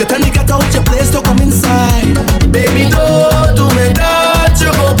roadside. You tell me get out your place to come inside. Baby, don't do me that.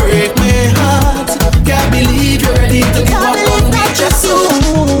 You go break my heart. Can't believe you're ready to give up on me just so.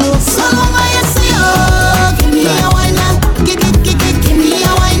 So long I see you. Give me a wine now. Give me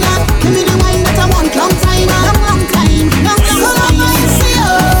a wine now. Give me the wine that I want long time. Long time. So long I see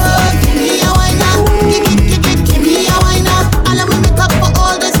you. Give me a wine now. Give me a wine now. And let me make up for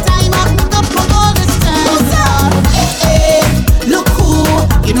all this time. Make up for all this time. Hey, look who.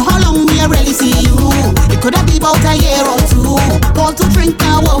 You know how long we really see you. It could have been about a year or two. Call to drink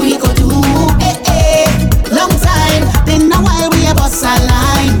now, what we go do? Hey, long time. Been a while we a bust a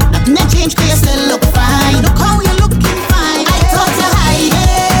line. Nothing that changed, cause you still look fine. Look how you looking fine. I thought you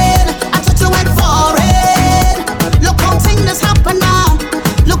hiding. I thought you went foreign. Look how things happen now.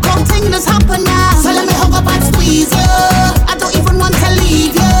 Look how things happen now. So let me hug up and squeeze you. I don't even want to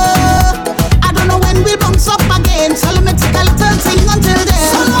leave you. I don't know when we'll bounce up again. So let me take a little thing until then.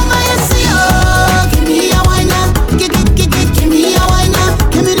 So long I see you. Give me a wine now. Give me a wine now.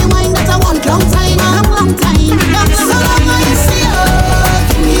 Give me the wine that I want long time. Long time. So long I see you.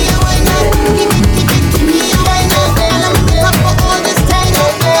 Give me a wine now. Give me a wine now. And let me make up for all this time.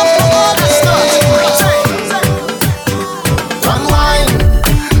 Make up for all this time. One wine,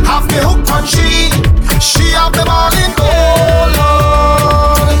 have me hooked on she have me balling. Oh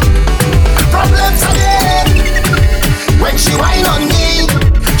Lord, problems again. When she whine on me,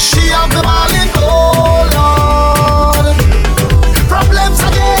 she have me balling. Oh Lord, problems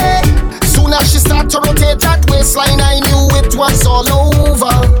again. Soon as she start to rotate that waistline, I knew it was all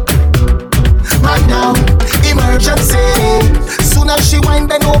over. Right now, emergency. Soon as she whine,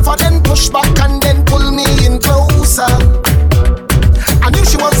 bend over, then push back and then pull me in closer. I knew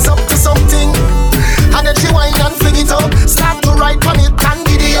she was up to something. And then she whine and fling it up. Start to write on it and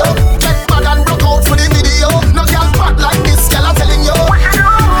video. Get mad and broke out for the video. No girl bad like this, girl I'm telling you.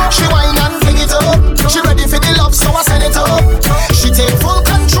 She whine and fling it up. She ready for the love, so I send it up. She take full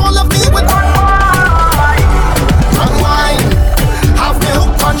control of me with one wine. One wine, have me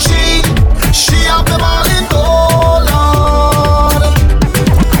hooked on she have me balling. Oh Lord,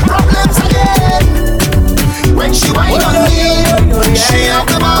 problems again. When she whine on me, she have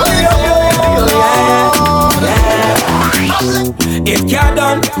me balling. Oh Lord, it can't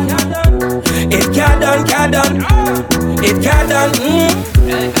done. It can't done, can't done. It can't done.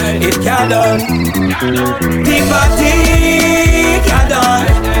 It can't done. The party can't done.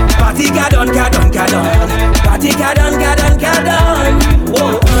 Party can't done, can't done, can't done. Party can't done, can't done, can't done.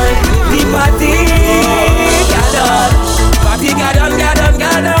 Whoa. The party can't done. Party can't done, can't done,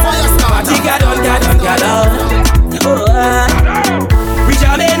 can't done. Party can't done, can't done, can't done. We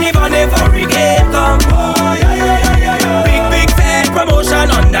jam anybody for we game come. Big fan promotion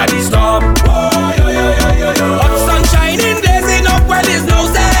under the storm. Hot sunshine in blazing up when there's no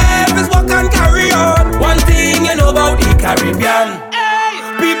service. What can carry on? One thing you know about the Caribbean.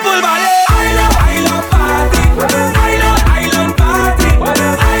 People body. I love party. I love party.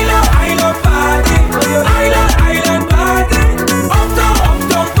 I love party. I love party.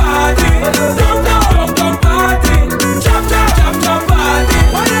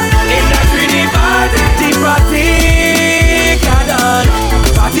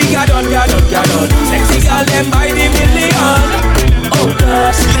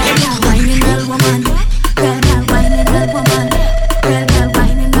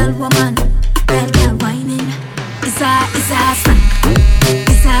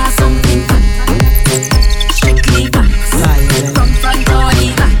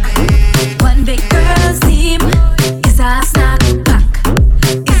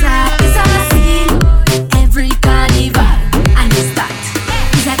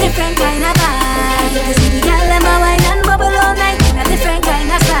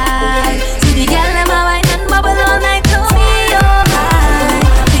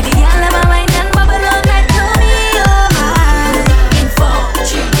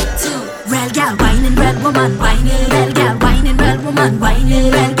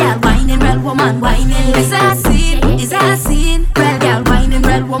 woman whining. Is that scene? Is that scene? Well, girl whining,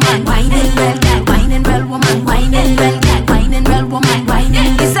 well, woman whining. Well, girl whining, well, woman whining. Well, girl whining, well, woman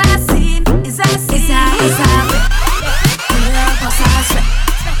whining. Is that scene? Is that scene? Is that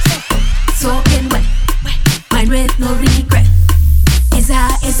soaking wet, wine with no regret. Is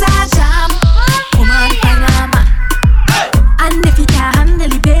a jam, woman find a man. And if he can't handle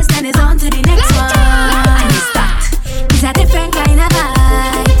the pace, then it's on to the next one. And it's that, it's a different kind of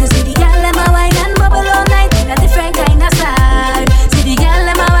vibe. To see the girl them a wine and bubble all night, a different kind of side. See the girl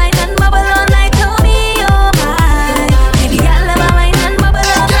them a wine and bubble all night, tell me oh my. See the girl them a wine and bubble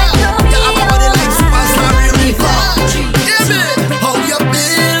all night, tell me oh my. How you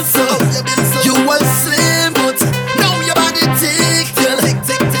been so? You was slim, but now your body tick.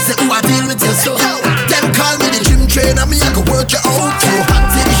 Say who I deal with you so. Them call me the gym trainer, me I can work you out. So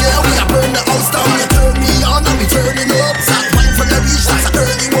hot in here, we a burn the house down. You turn me on and we turning up. Start wine from the reach, that's a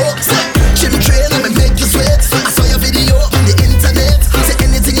early walk. Gym trainer, me make you sweat. I saw your video on the internet. Say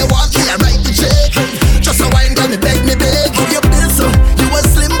anything you want, me I write the check. Just a wine girl, me beg. How you been so? You was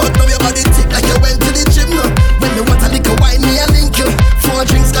slim, but now your body tick like you went to the gym. When you want a little wine, me I link you. 4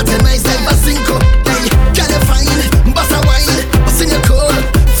 drinks got a nice never sink up. Hey, can you find bust a wine, bust in your cold,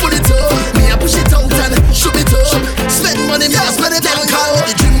 full it up. Me I push it out and shoot it up. Spend money, me I spend it down. Call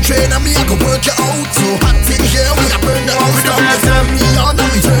the gym trainer, me I can work you out. So hot in here, we a burn the house down. You turn me on and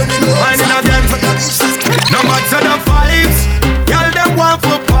we turning up. Whining again for the beach. No matter the vibes, y'all them want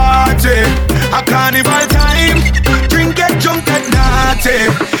for party. A carnival time, drink get drunk and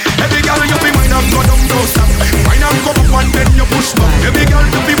naughty. Every girl you be wine and go down, don't stop. Wine and come up and then you push back. Every girl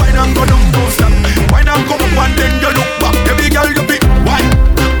you be wine and go down, don't stop. Wine and come up and then you look back. Every girl you be wine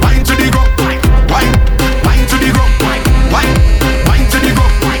to the ground, wine to the ground, wine to the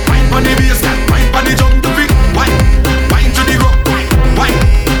ground, wine on the bass, wine on the drum, to be wine to the ground,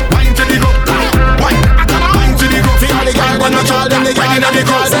 wine to the ground, wine to the ground. See all the girl wanna call them, the girl and the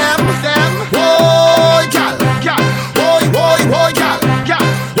call them. Boy, girl, boy, girl,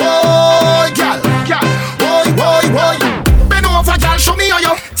 boy. Bend over, girl, show me how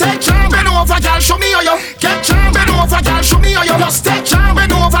you take charm. Bend over, girl, show me how you get charm. Bend over, girl, show me how you just take charm.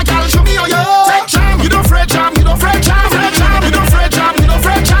 Bend over, girl, show me how you take charm. You don't fret charm, you don't fret charm, fret charm. You don't fret charm, you don't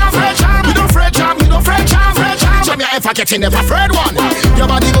fret charm, fret charm. You don't fret charm, you don't fret charm, fret charm. So me if I get you never afraid one. Your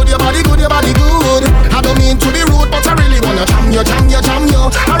body good, your body good, your body good. I don't mean to be rude, but I really wanna jam you.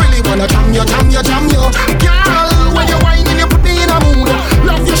 I really wanna jam you. Girl, when you whining, you put me in a mood.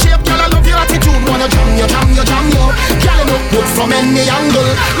 Love your shape, girl, I love your attitude. Wanna jam you. Girl, you look good from any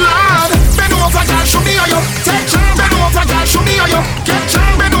angle. Lord, bend over, girl, show me how you take charm. Bend over, girl, show me how you get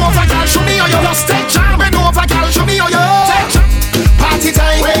charm. Bend over, girl, show me how you just take charm. Bend over, girl, show me how you take charm. Party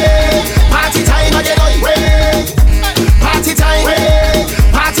time, party time again, party time,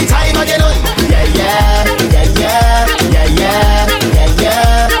 party time again, yeah.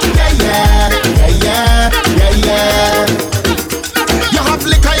 You have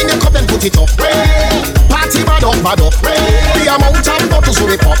liquor in your cup and put it up. Party bad up. The amount of bottles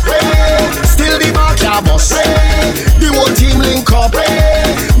we pop. Still the bar can't bust. The whole team link up.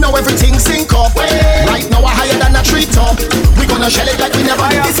 Now everything sync up.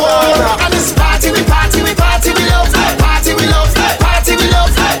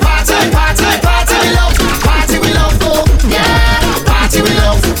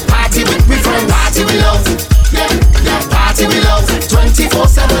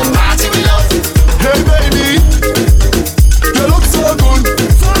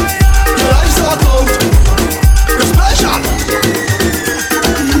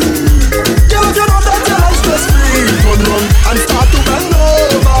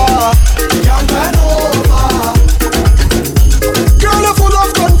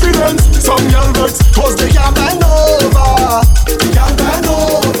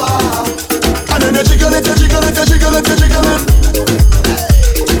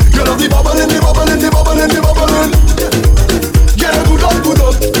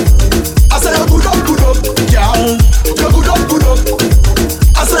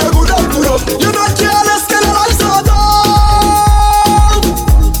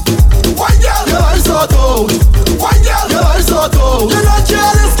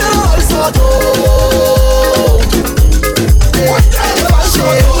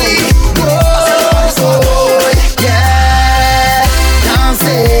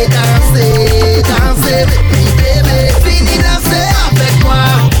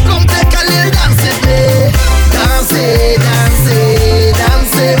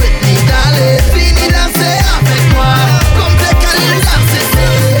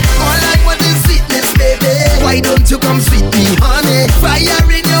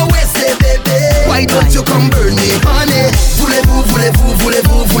 come burn me, honey. Voulez-vous, voulez-vous,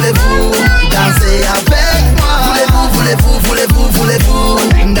 voulez-vous, voulez-vous danser avec moi? Voulez-vous, voulez-vous, voulez-vous, voulez-vous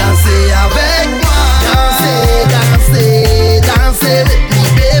danser avec moi? Dansez, dansez, dansez avec me,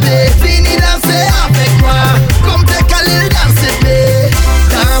 baby. Fini danser avec moi. Comme t'es calé, dansez, baby.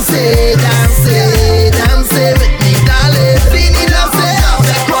 Dansez, dansez, dansez avec me, darling. Fini danser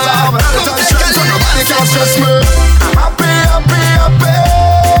avec moi. Comme t'es calé, dansez, baby. Happy, happy, happy.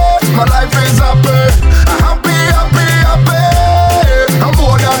 My life is happy. Happy, happy, happy. I'm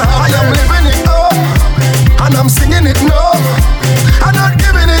more than happy. I am living it up, and I'm singing it now. I'm not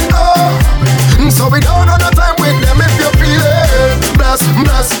giving it up. So we don't have no time with them if you feel it. Bless,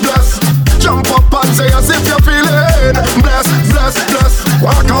 bless, bless. Jump up and say as if you're feeling. Bless, bless, bless.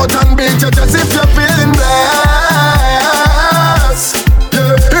 Walk out and beat your chest if you're feeling blessed.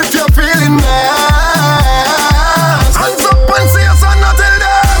 Yeah, if you're feeling blessed. Hands up and say yes and not tell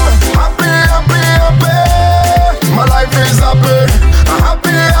them. Happy, happy, happy. My life is happy.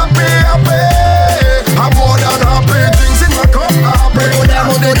 Happy, happy, happy. I'm more than happy. Things in my cup. Happy. I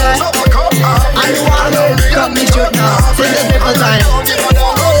want to come me shoot now. Sing the people time.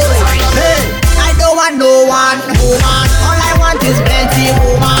 Hey, I don't want no one woman. All I want is plenty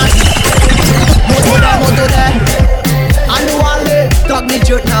woman. Moto there. I don't want to talk me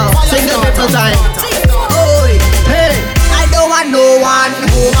shoot now. Sing the people time. Oh, hey, I don't want no one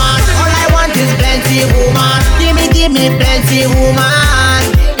woman. All I want is plenty woman. Give me plenty woman.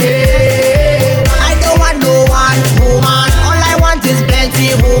 Hey, I don't want no one woman. All I want is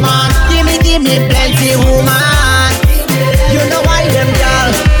plenty woman. Give me plenty woman. You know why them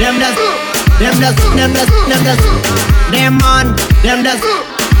girl, them man, them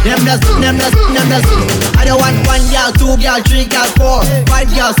I don't want 1 girl, 2 girl, 3 girl, 4,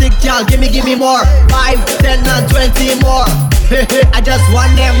 5 girl, 6 girl. Give me more. 5, 10 and 20 more. I just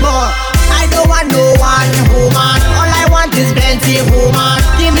want them more. I don't want no one woman. All I want is plenty woman.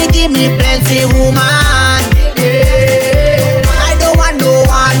 Give me plenty woman. Yeah. I don't want no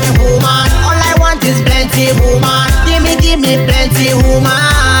one woman. All I want is plenty woman. Give me plenty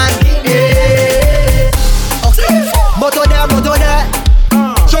woman. Yeah. Moto there.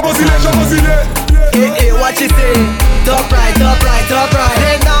 Shabazile. Hey, what you say? Top right.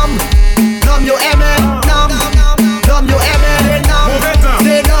 Hey, numb you aimé, numb you aimé, hey,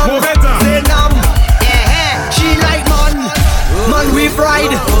 say numb. Yeah, she like man we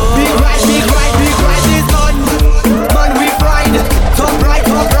fried. Big ride is man we fried. Top right.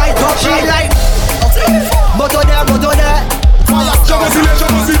 She like moto there.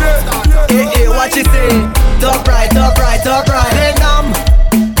 Hey, what you say? Top right. Hey, numb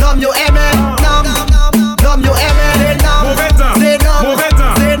you aimé, numb you aimé, hey, say numb.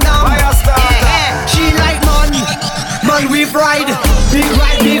 Yeah, she like man we fried. Big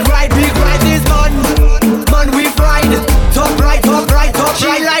ride is man we fried. Top right. She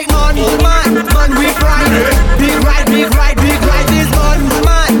like man we fried. Big ride is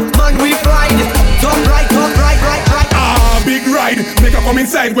man we fried. Top right. Big ride, make her come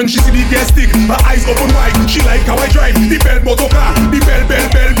inside when she see the gas stick. Her eyes open wide, she like how I drive the bell motorcar. The bell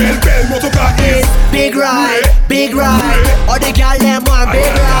motorcar is big ride. All the girl them want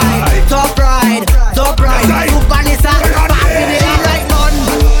big ride. Top ride. Super Nissan, passing it in like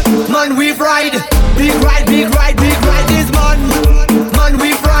man we ride. Big ride is man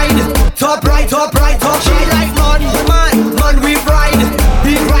we ride. Top right. She like man we ride.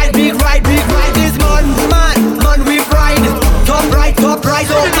 Big ride is man we ride. Top right.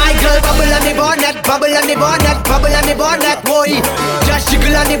 Oh my girl, bubble on the bonnet, boy. Just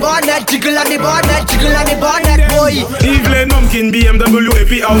jiggle on the bonnet, boy. Evelyn Numkin BMW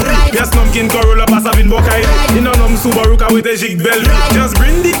AP out. Yes, Numkin Corolla pass up in Bokai. In a Num Subaru car with a jig bell. Just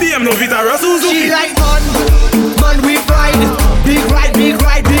bring the DM no Vitara Suzuki. She like man we ride. Big ride is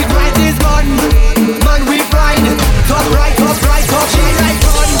man we ride. Top right. She like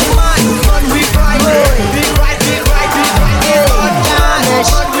man we ride. Big ride is man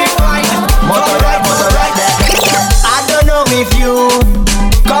we ride. Motor right. I don't know if you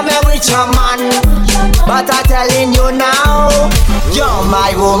come here with your man, but I'm telling you now, you're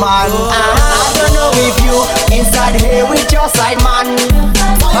my woman. I don't know if you inside here with your side man,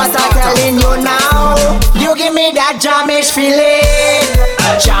 but I'm telling you now, you give me that jamish feeling.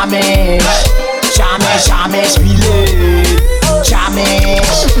 Jamish feeling.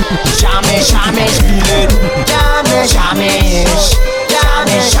 Jamish feeling.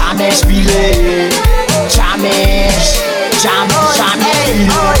 Jamish feeling.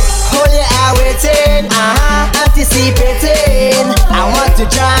 Hold your air waiting, anticipating. I want to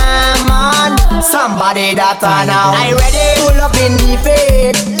jam on somebody that I know. I ready, pull up in the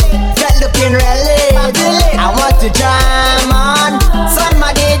fade, get looking really.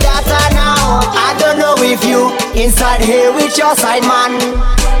 your side, man.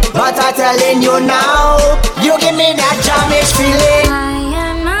 But I'm telling you now, you give me that jamish feeling.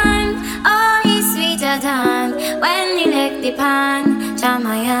 Iron Man, oh he's sweeter than when he lick the pan.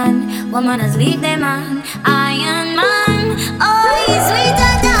 Jamayan, woman has leave them man. Iron Man, oh he's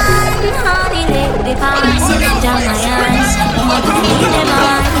sweeter than honey lick the pan. Jamayan, woman has leave them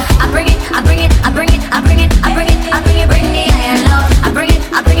man. I bring it, I bring it, I bring it, I bring it, I bring it, I bring it, bring the iron love. I bring it,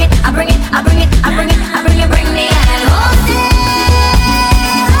 I bring it, I bring it, I bring it, I bring it, I bring it, bring the iron love.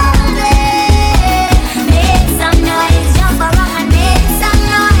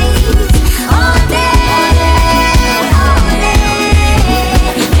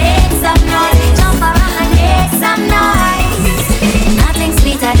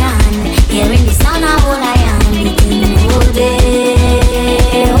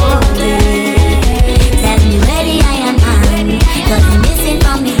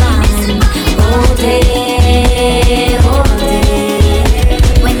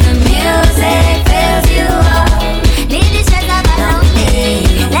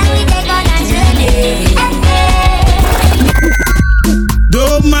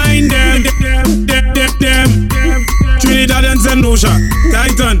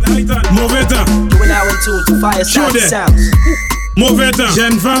 Titan, Moveta. Doing our tool to Fyah sounds. Moveta,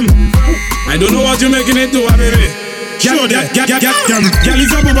 Gen Fam. I don't know what you're making it do, baby. Show that, girl is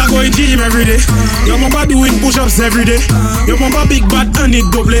your papa going gym every day. Your papa doing push-ups every day. Your papa big bad and it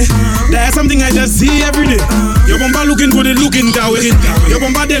double. There's something I just see every day. Your papa looking good, looking that way. Your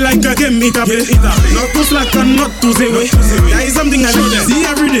papa they like a game eat up. Not too slack and not too say way. There is something I just see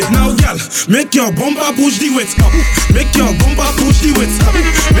every day. Now, girl, make your bumper push the weights up. Make your bumper push the weights up.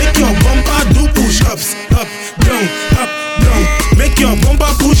 Make your bumper do push-ups. Up, down, up, down. Make your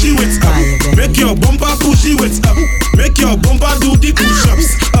bumper push the weights up. Make your bumper push the weights up. Make your bumper do the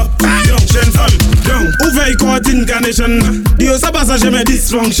push-ups. Up, down, Gen Fam, down. Ouvert court incarnation. You passage me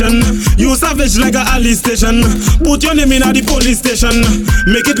dysfunction. You savage like a alley station. Put your name in at the police station.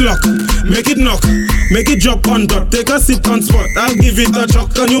 Make it lock, make it knock, make it drop on top. Take a sit on spot, I'll give it a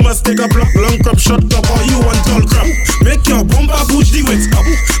chuck. And you must take a block, long crop, short top, or you want tall crop. Make your bumper push the weights up.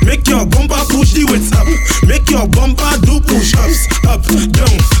 Make your bumper push the weights up. Make your bumper do push-ups. Up,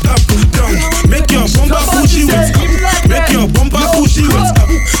 down, up, down. Make your bumper push the weights up. Make your bumper push the weights up.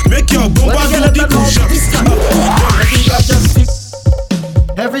 Make your bumper do the push-ups.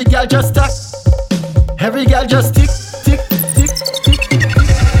 Every girl just tack. Every girl just tick, tick, tick, tick.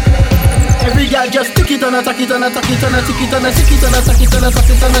 Every girl just tick it and attack it and attack it and tick it and tick it and attack it and attack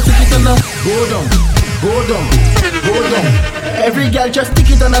it and tick it and go down, go down, go down. Every girl just tick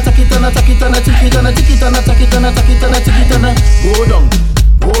it and attack it and attack it and tick it and tick it and attack it and attack it and tick it and go down,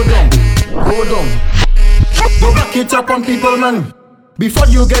 go down, go down. Go back it up on people, man. Before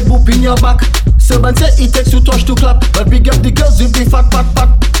you get boop in your back. Someone say it takes 2 touch to clap, but big up the girls with the fat, fat, fat.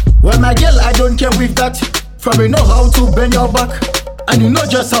 Well, my girl, I don't care with that. From you know how to bend your back, and you know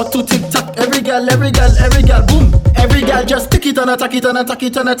just how to tick tock. Every girl, boom. Every girl just tick it and attack it and attack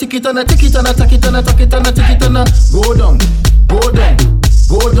it and tick it and tick it and attack it and attack it and tick it and go down, go down,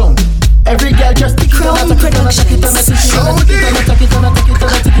 go down. Every girl just tick it and attack it and attack it and tick it and attack it and attack it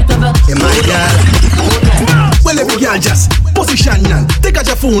and tick it and hey my girl. Well, every girl just position and take out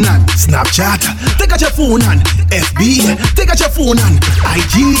your phone and Snapchat. Take out your phone and FB. Take out your phone and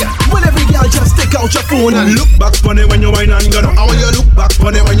IG. Well, every girl just take out your phone and look back on it when you whine and go down. I want you look back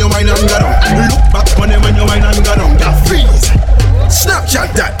on it when you whine and go down. Look back on it when you whine and go down. That freeze.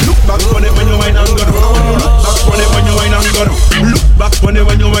 Snapchat that. Look back on it when you whine and go down. Look back on it when you whine and go down. Look back on it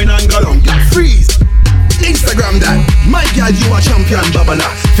when you whine and go down. That freeze. Instagram that. My girl, you a champion, babala.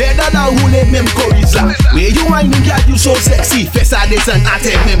 Feda da who name mem Coriza. Where you whining, girl, you so sexy. Fessa this and I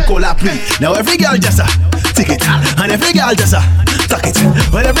take mem cola plea. Now every girl just a tick it, and every girl just a tuck it.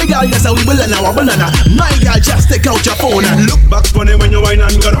 Well, every girl just a we banana, banana. My girl, just take out your phone and look back on it when you whine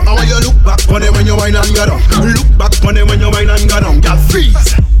and go down. I want you look back on it when you whine and go down. Look back on it when you whine and go down. Girl,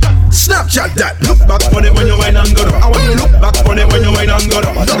 freeze. Snapchat that. Look back on it when you whine and go down. I want you look back on it when you whine and go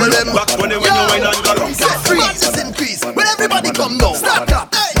down. Look back on it when you whine and go down. Freeze is increase. When everybody come now. Start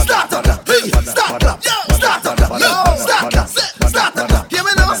up. Start up. Start up. Start up. Start up. Start up. Hear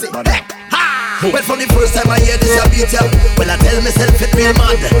me now. Say hey. Well, from the first time I hear this a beat, yeah. Well, I tell myself it real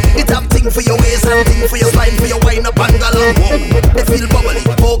mad. It have thing for your waist and thing for your spine, for your wine up and galong. It feel bubbly,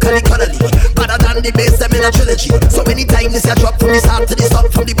 vocally, cuddly. Better than the bass, them in a trilogy. So anytime this a drop from the start to the stop,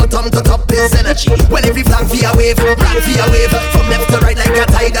 from the bottom to top is energy. Well, every flag for your wave, brand for your wave, from left to right like a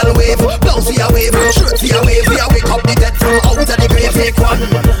tidal wave. Blouse for your wave, shirt for your wave. We wake up the dead from out of the grave. Take one,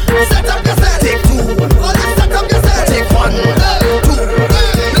 set up yourself. Take two, set up yourself. Take one, two,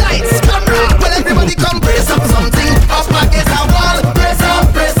 lights, camera. Well, everybody come brace up something. Up my guess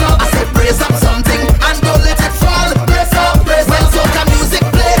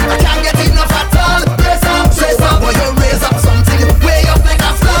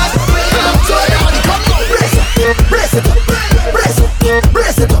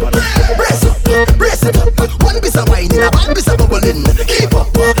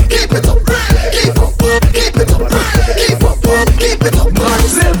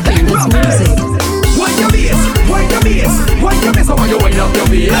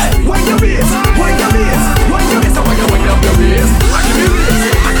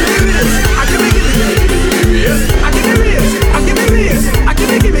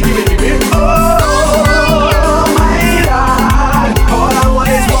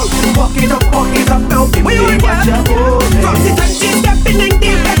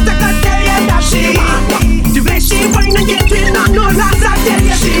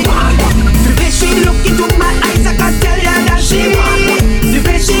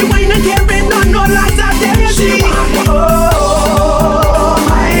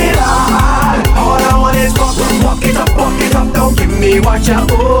ya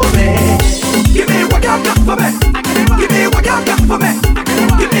owe me. Give me what you got for me. Give me what you got for me.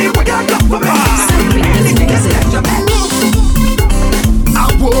 Give me what you got for me.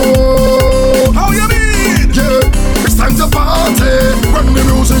 How you mean? Yeah, it's time to party. When the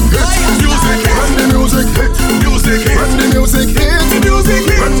music hits, music hit. When the music hits, music hit. When the music hits, the music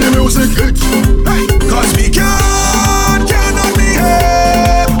hit. When the music hits, hey, 'cause we cannot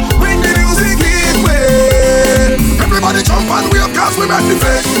behave when the music hits. Everybody jump and wave 'cause we make the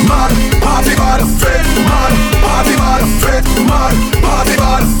fit. Mad, party bad, fit. Mad, party bad, fit. Mad, party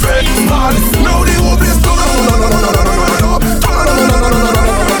bad, fit. Mad. Now the whole place go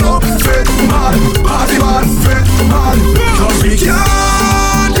fit. Mad, party bad, fit. Mad. 'Cause we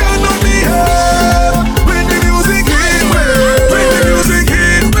cannot behave when the music hits. When the music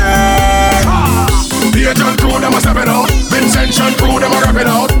hits. Page and crew them a step it out. Vincent and crew them a rap it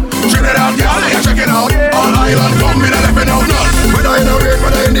out. Trinidad, y'all, yeah, check it out. All island come with a left it out now. Whether in the rain,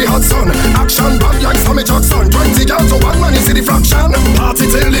 whether in the hot sun. Action bad like Sammy Jackson. 20 girls to one man, you see the fraction. Party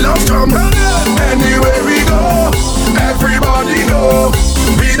till the last drum. Anywhere we go, everybody know.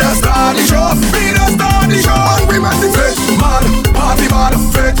 We the star the show, we the star the show. And we make the fit. Mad, party bad,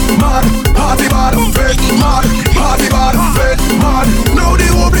 fit. Mad, party bad, fit. Mad, party bad, fit. Mad. Now the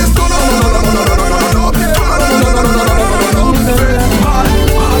whole place go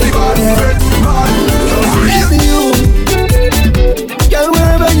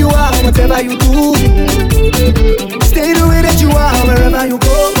wherever you are, whatever you do, stay the way that you are, wherever you go.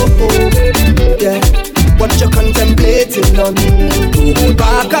 Yeah, what you're contemplating on, don't hold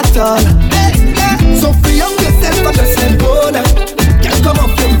back at all. So free up yourself for yourself, bona. Can't come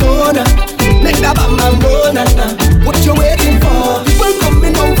off your phone, make that bam bam bona. What you waiting for? People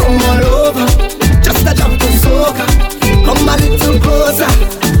coming down from all over, just a jump to soca. Come a little closer,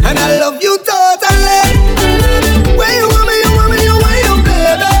 and I love you totally. Where you want me, you want me, you want you,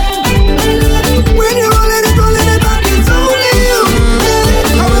 baby. When you're rolling it back, it's only you.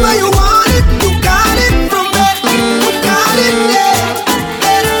 However you want it, you got it from there. You got it, yeah.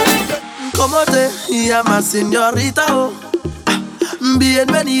 Como te llamas, señorita, oh.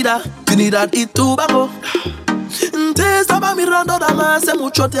 Bienvenida, Trinidad y Tobago. Te estaba mirando dama hace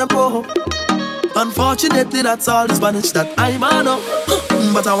mucho tiempo. Unfortunately, that's all the Spanish that I know.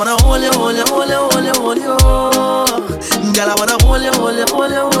 But I wanna hold you, hold you, hold you, hold you, hold you. Girl, I wanna hold you, hold you,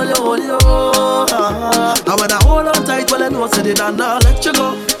 hold you, hold you, hold you. I wanna hold on tight while I know said it and I'll let you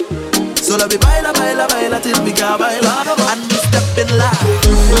go. So let me baila, baila, baila till we can baila. And we step in line.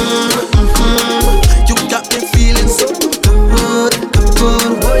 You got me feeling so good,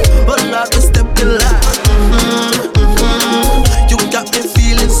 good, boy. But let me step in line. You got me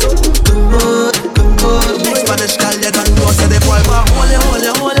feeling so good. Spanish girl, you don't know, say the boy want hold you, hold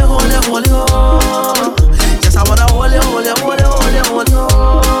you, hold you, hold you, hold you. Yes, I wanna hold you, hold you, hold you, hold you, hold you.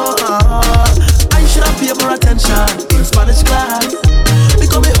 I should have paid more attention in Spanish class,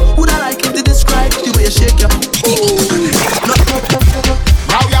 because me would I like it to describe the way you shake your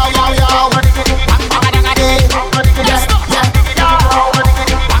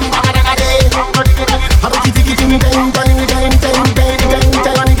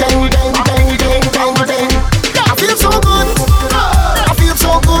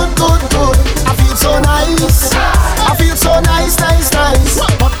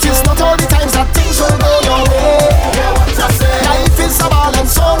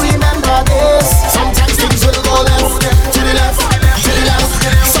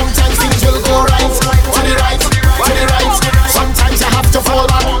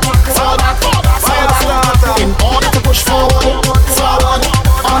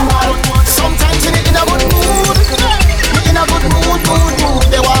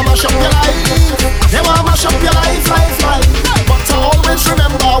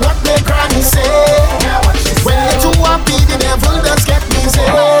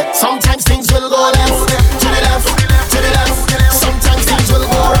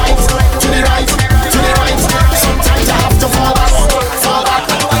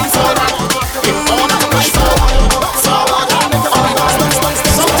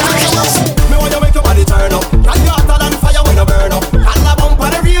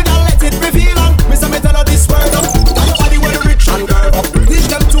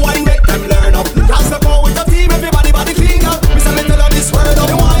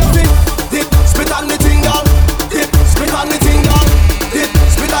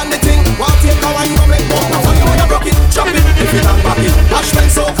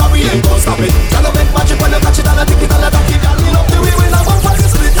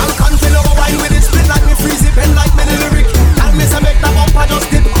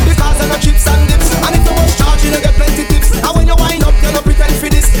Pretend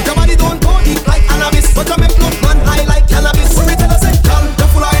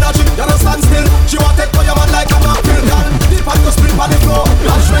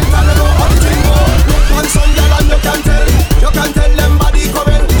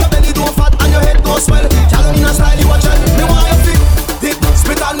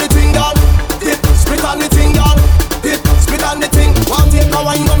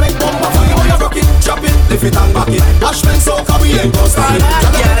them go style.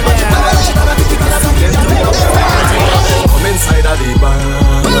 Come inside of the bar,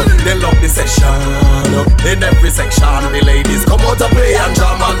 they love the session. In every section, the ladies come out to play and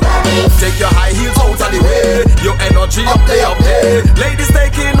jam and take your high heels out of the way. Your energy up there, up there. Ladies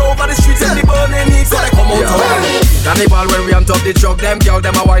taking over the streets in the burning heat, so they come out to play. Carnival when we on top the truck, them girl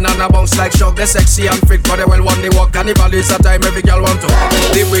them a wine and a bounce like shock. They sexy and fit, but they well want the walk. Carnival is a time every girl want to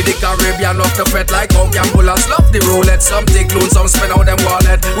live with the Caribbean, love the pet like home gamblers. Love the roulette, some take loans, some spend out them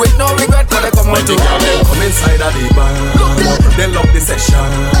wallet with no regret, but they come out to come inside of the bar, they love the session.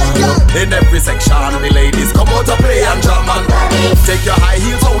 In every section, the ladies come out to play and jam and take your high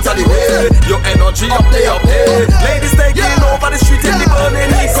heels out of the way. Your energy up there, up there. Ladies taking over the street in the burning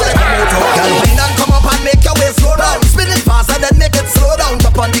heat, so they come out to girl, wind and come up and make your waist slow down. Spin it fast and then make it slow down.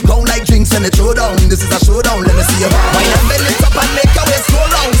 Up on the ground like drinks and it throw down. This is a showdown, let me see you wind and bend it up and make your waist slow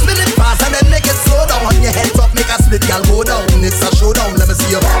down. Spin it fast and then make it slow down. On your head top, make a split, girl, go down. It's a showdown, let me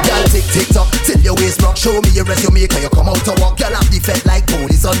see you girl, tick, tick, tock, till your waist rock. Show me your resume, can you come out to walk? Girl, have the fed like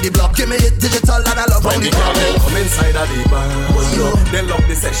police on the block. Give me it digital and I love on the girl, come inside of the bar, they love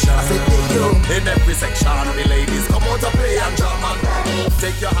the session. In every section, the ladies come out to play and jam and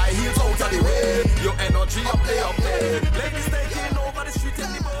take your high heels out of the way. Your energy up there, up there. Ladies taking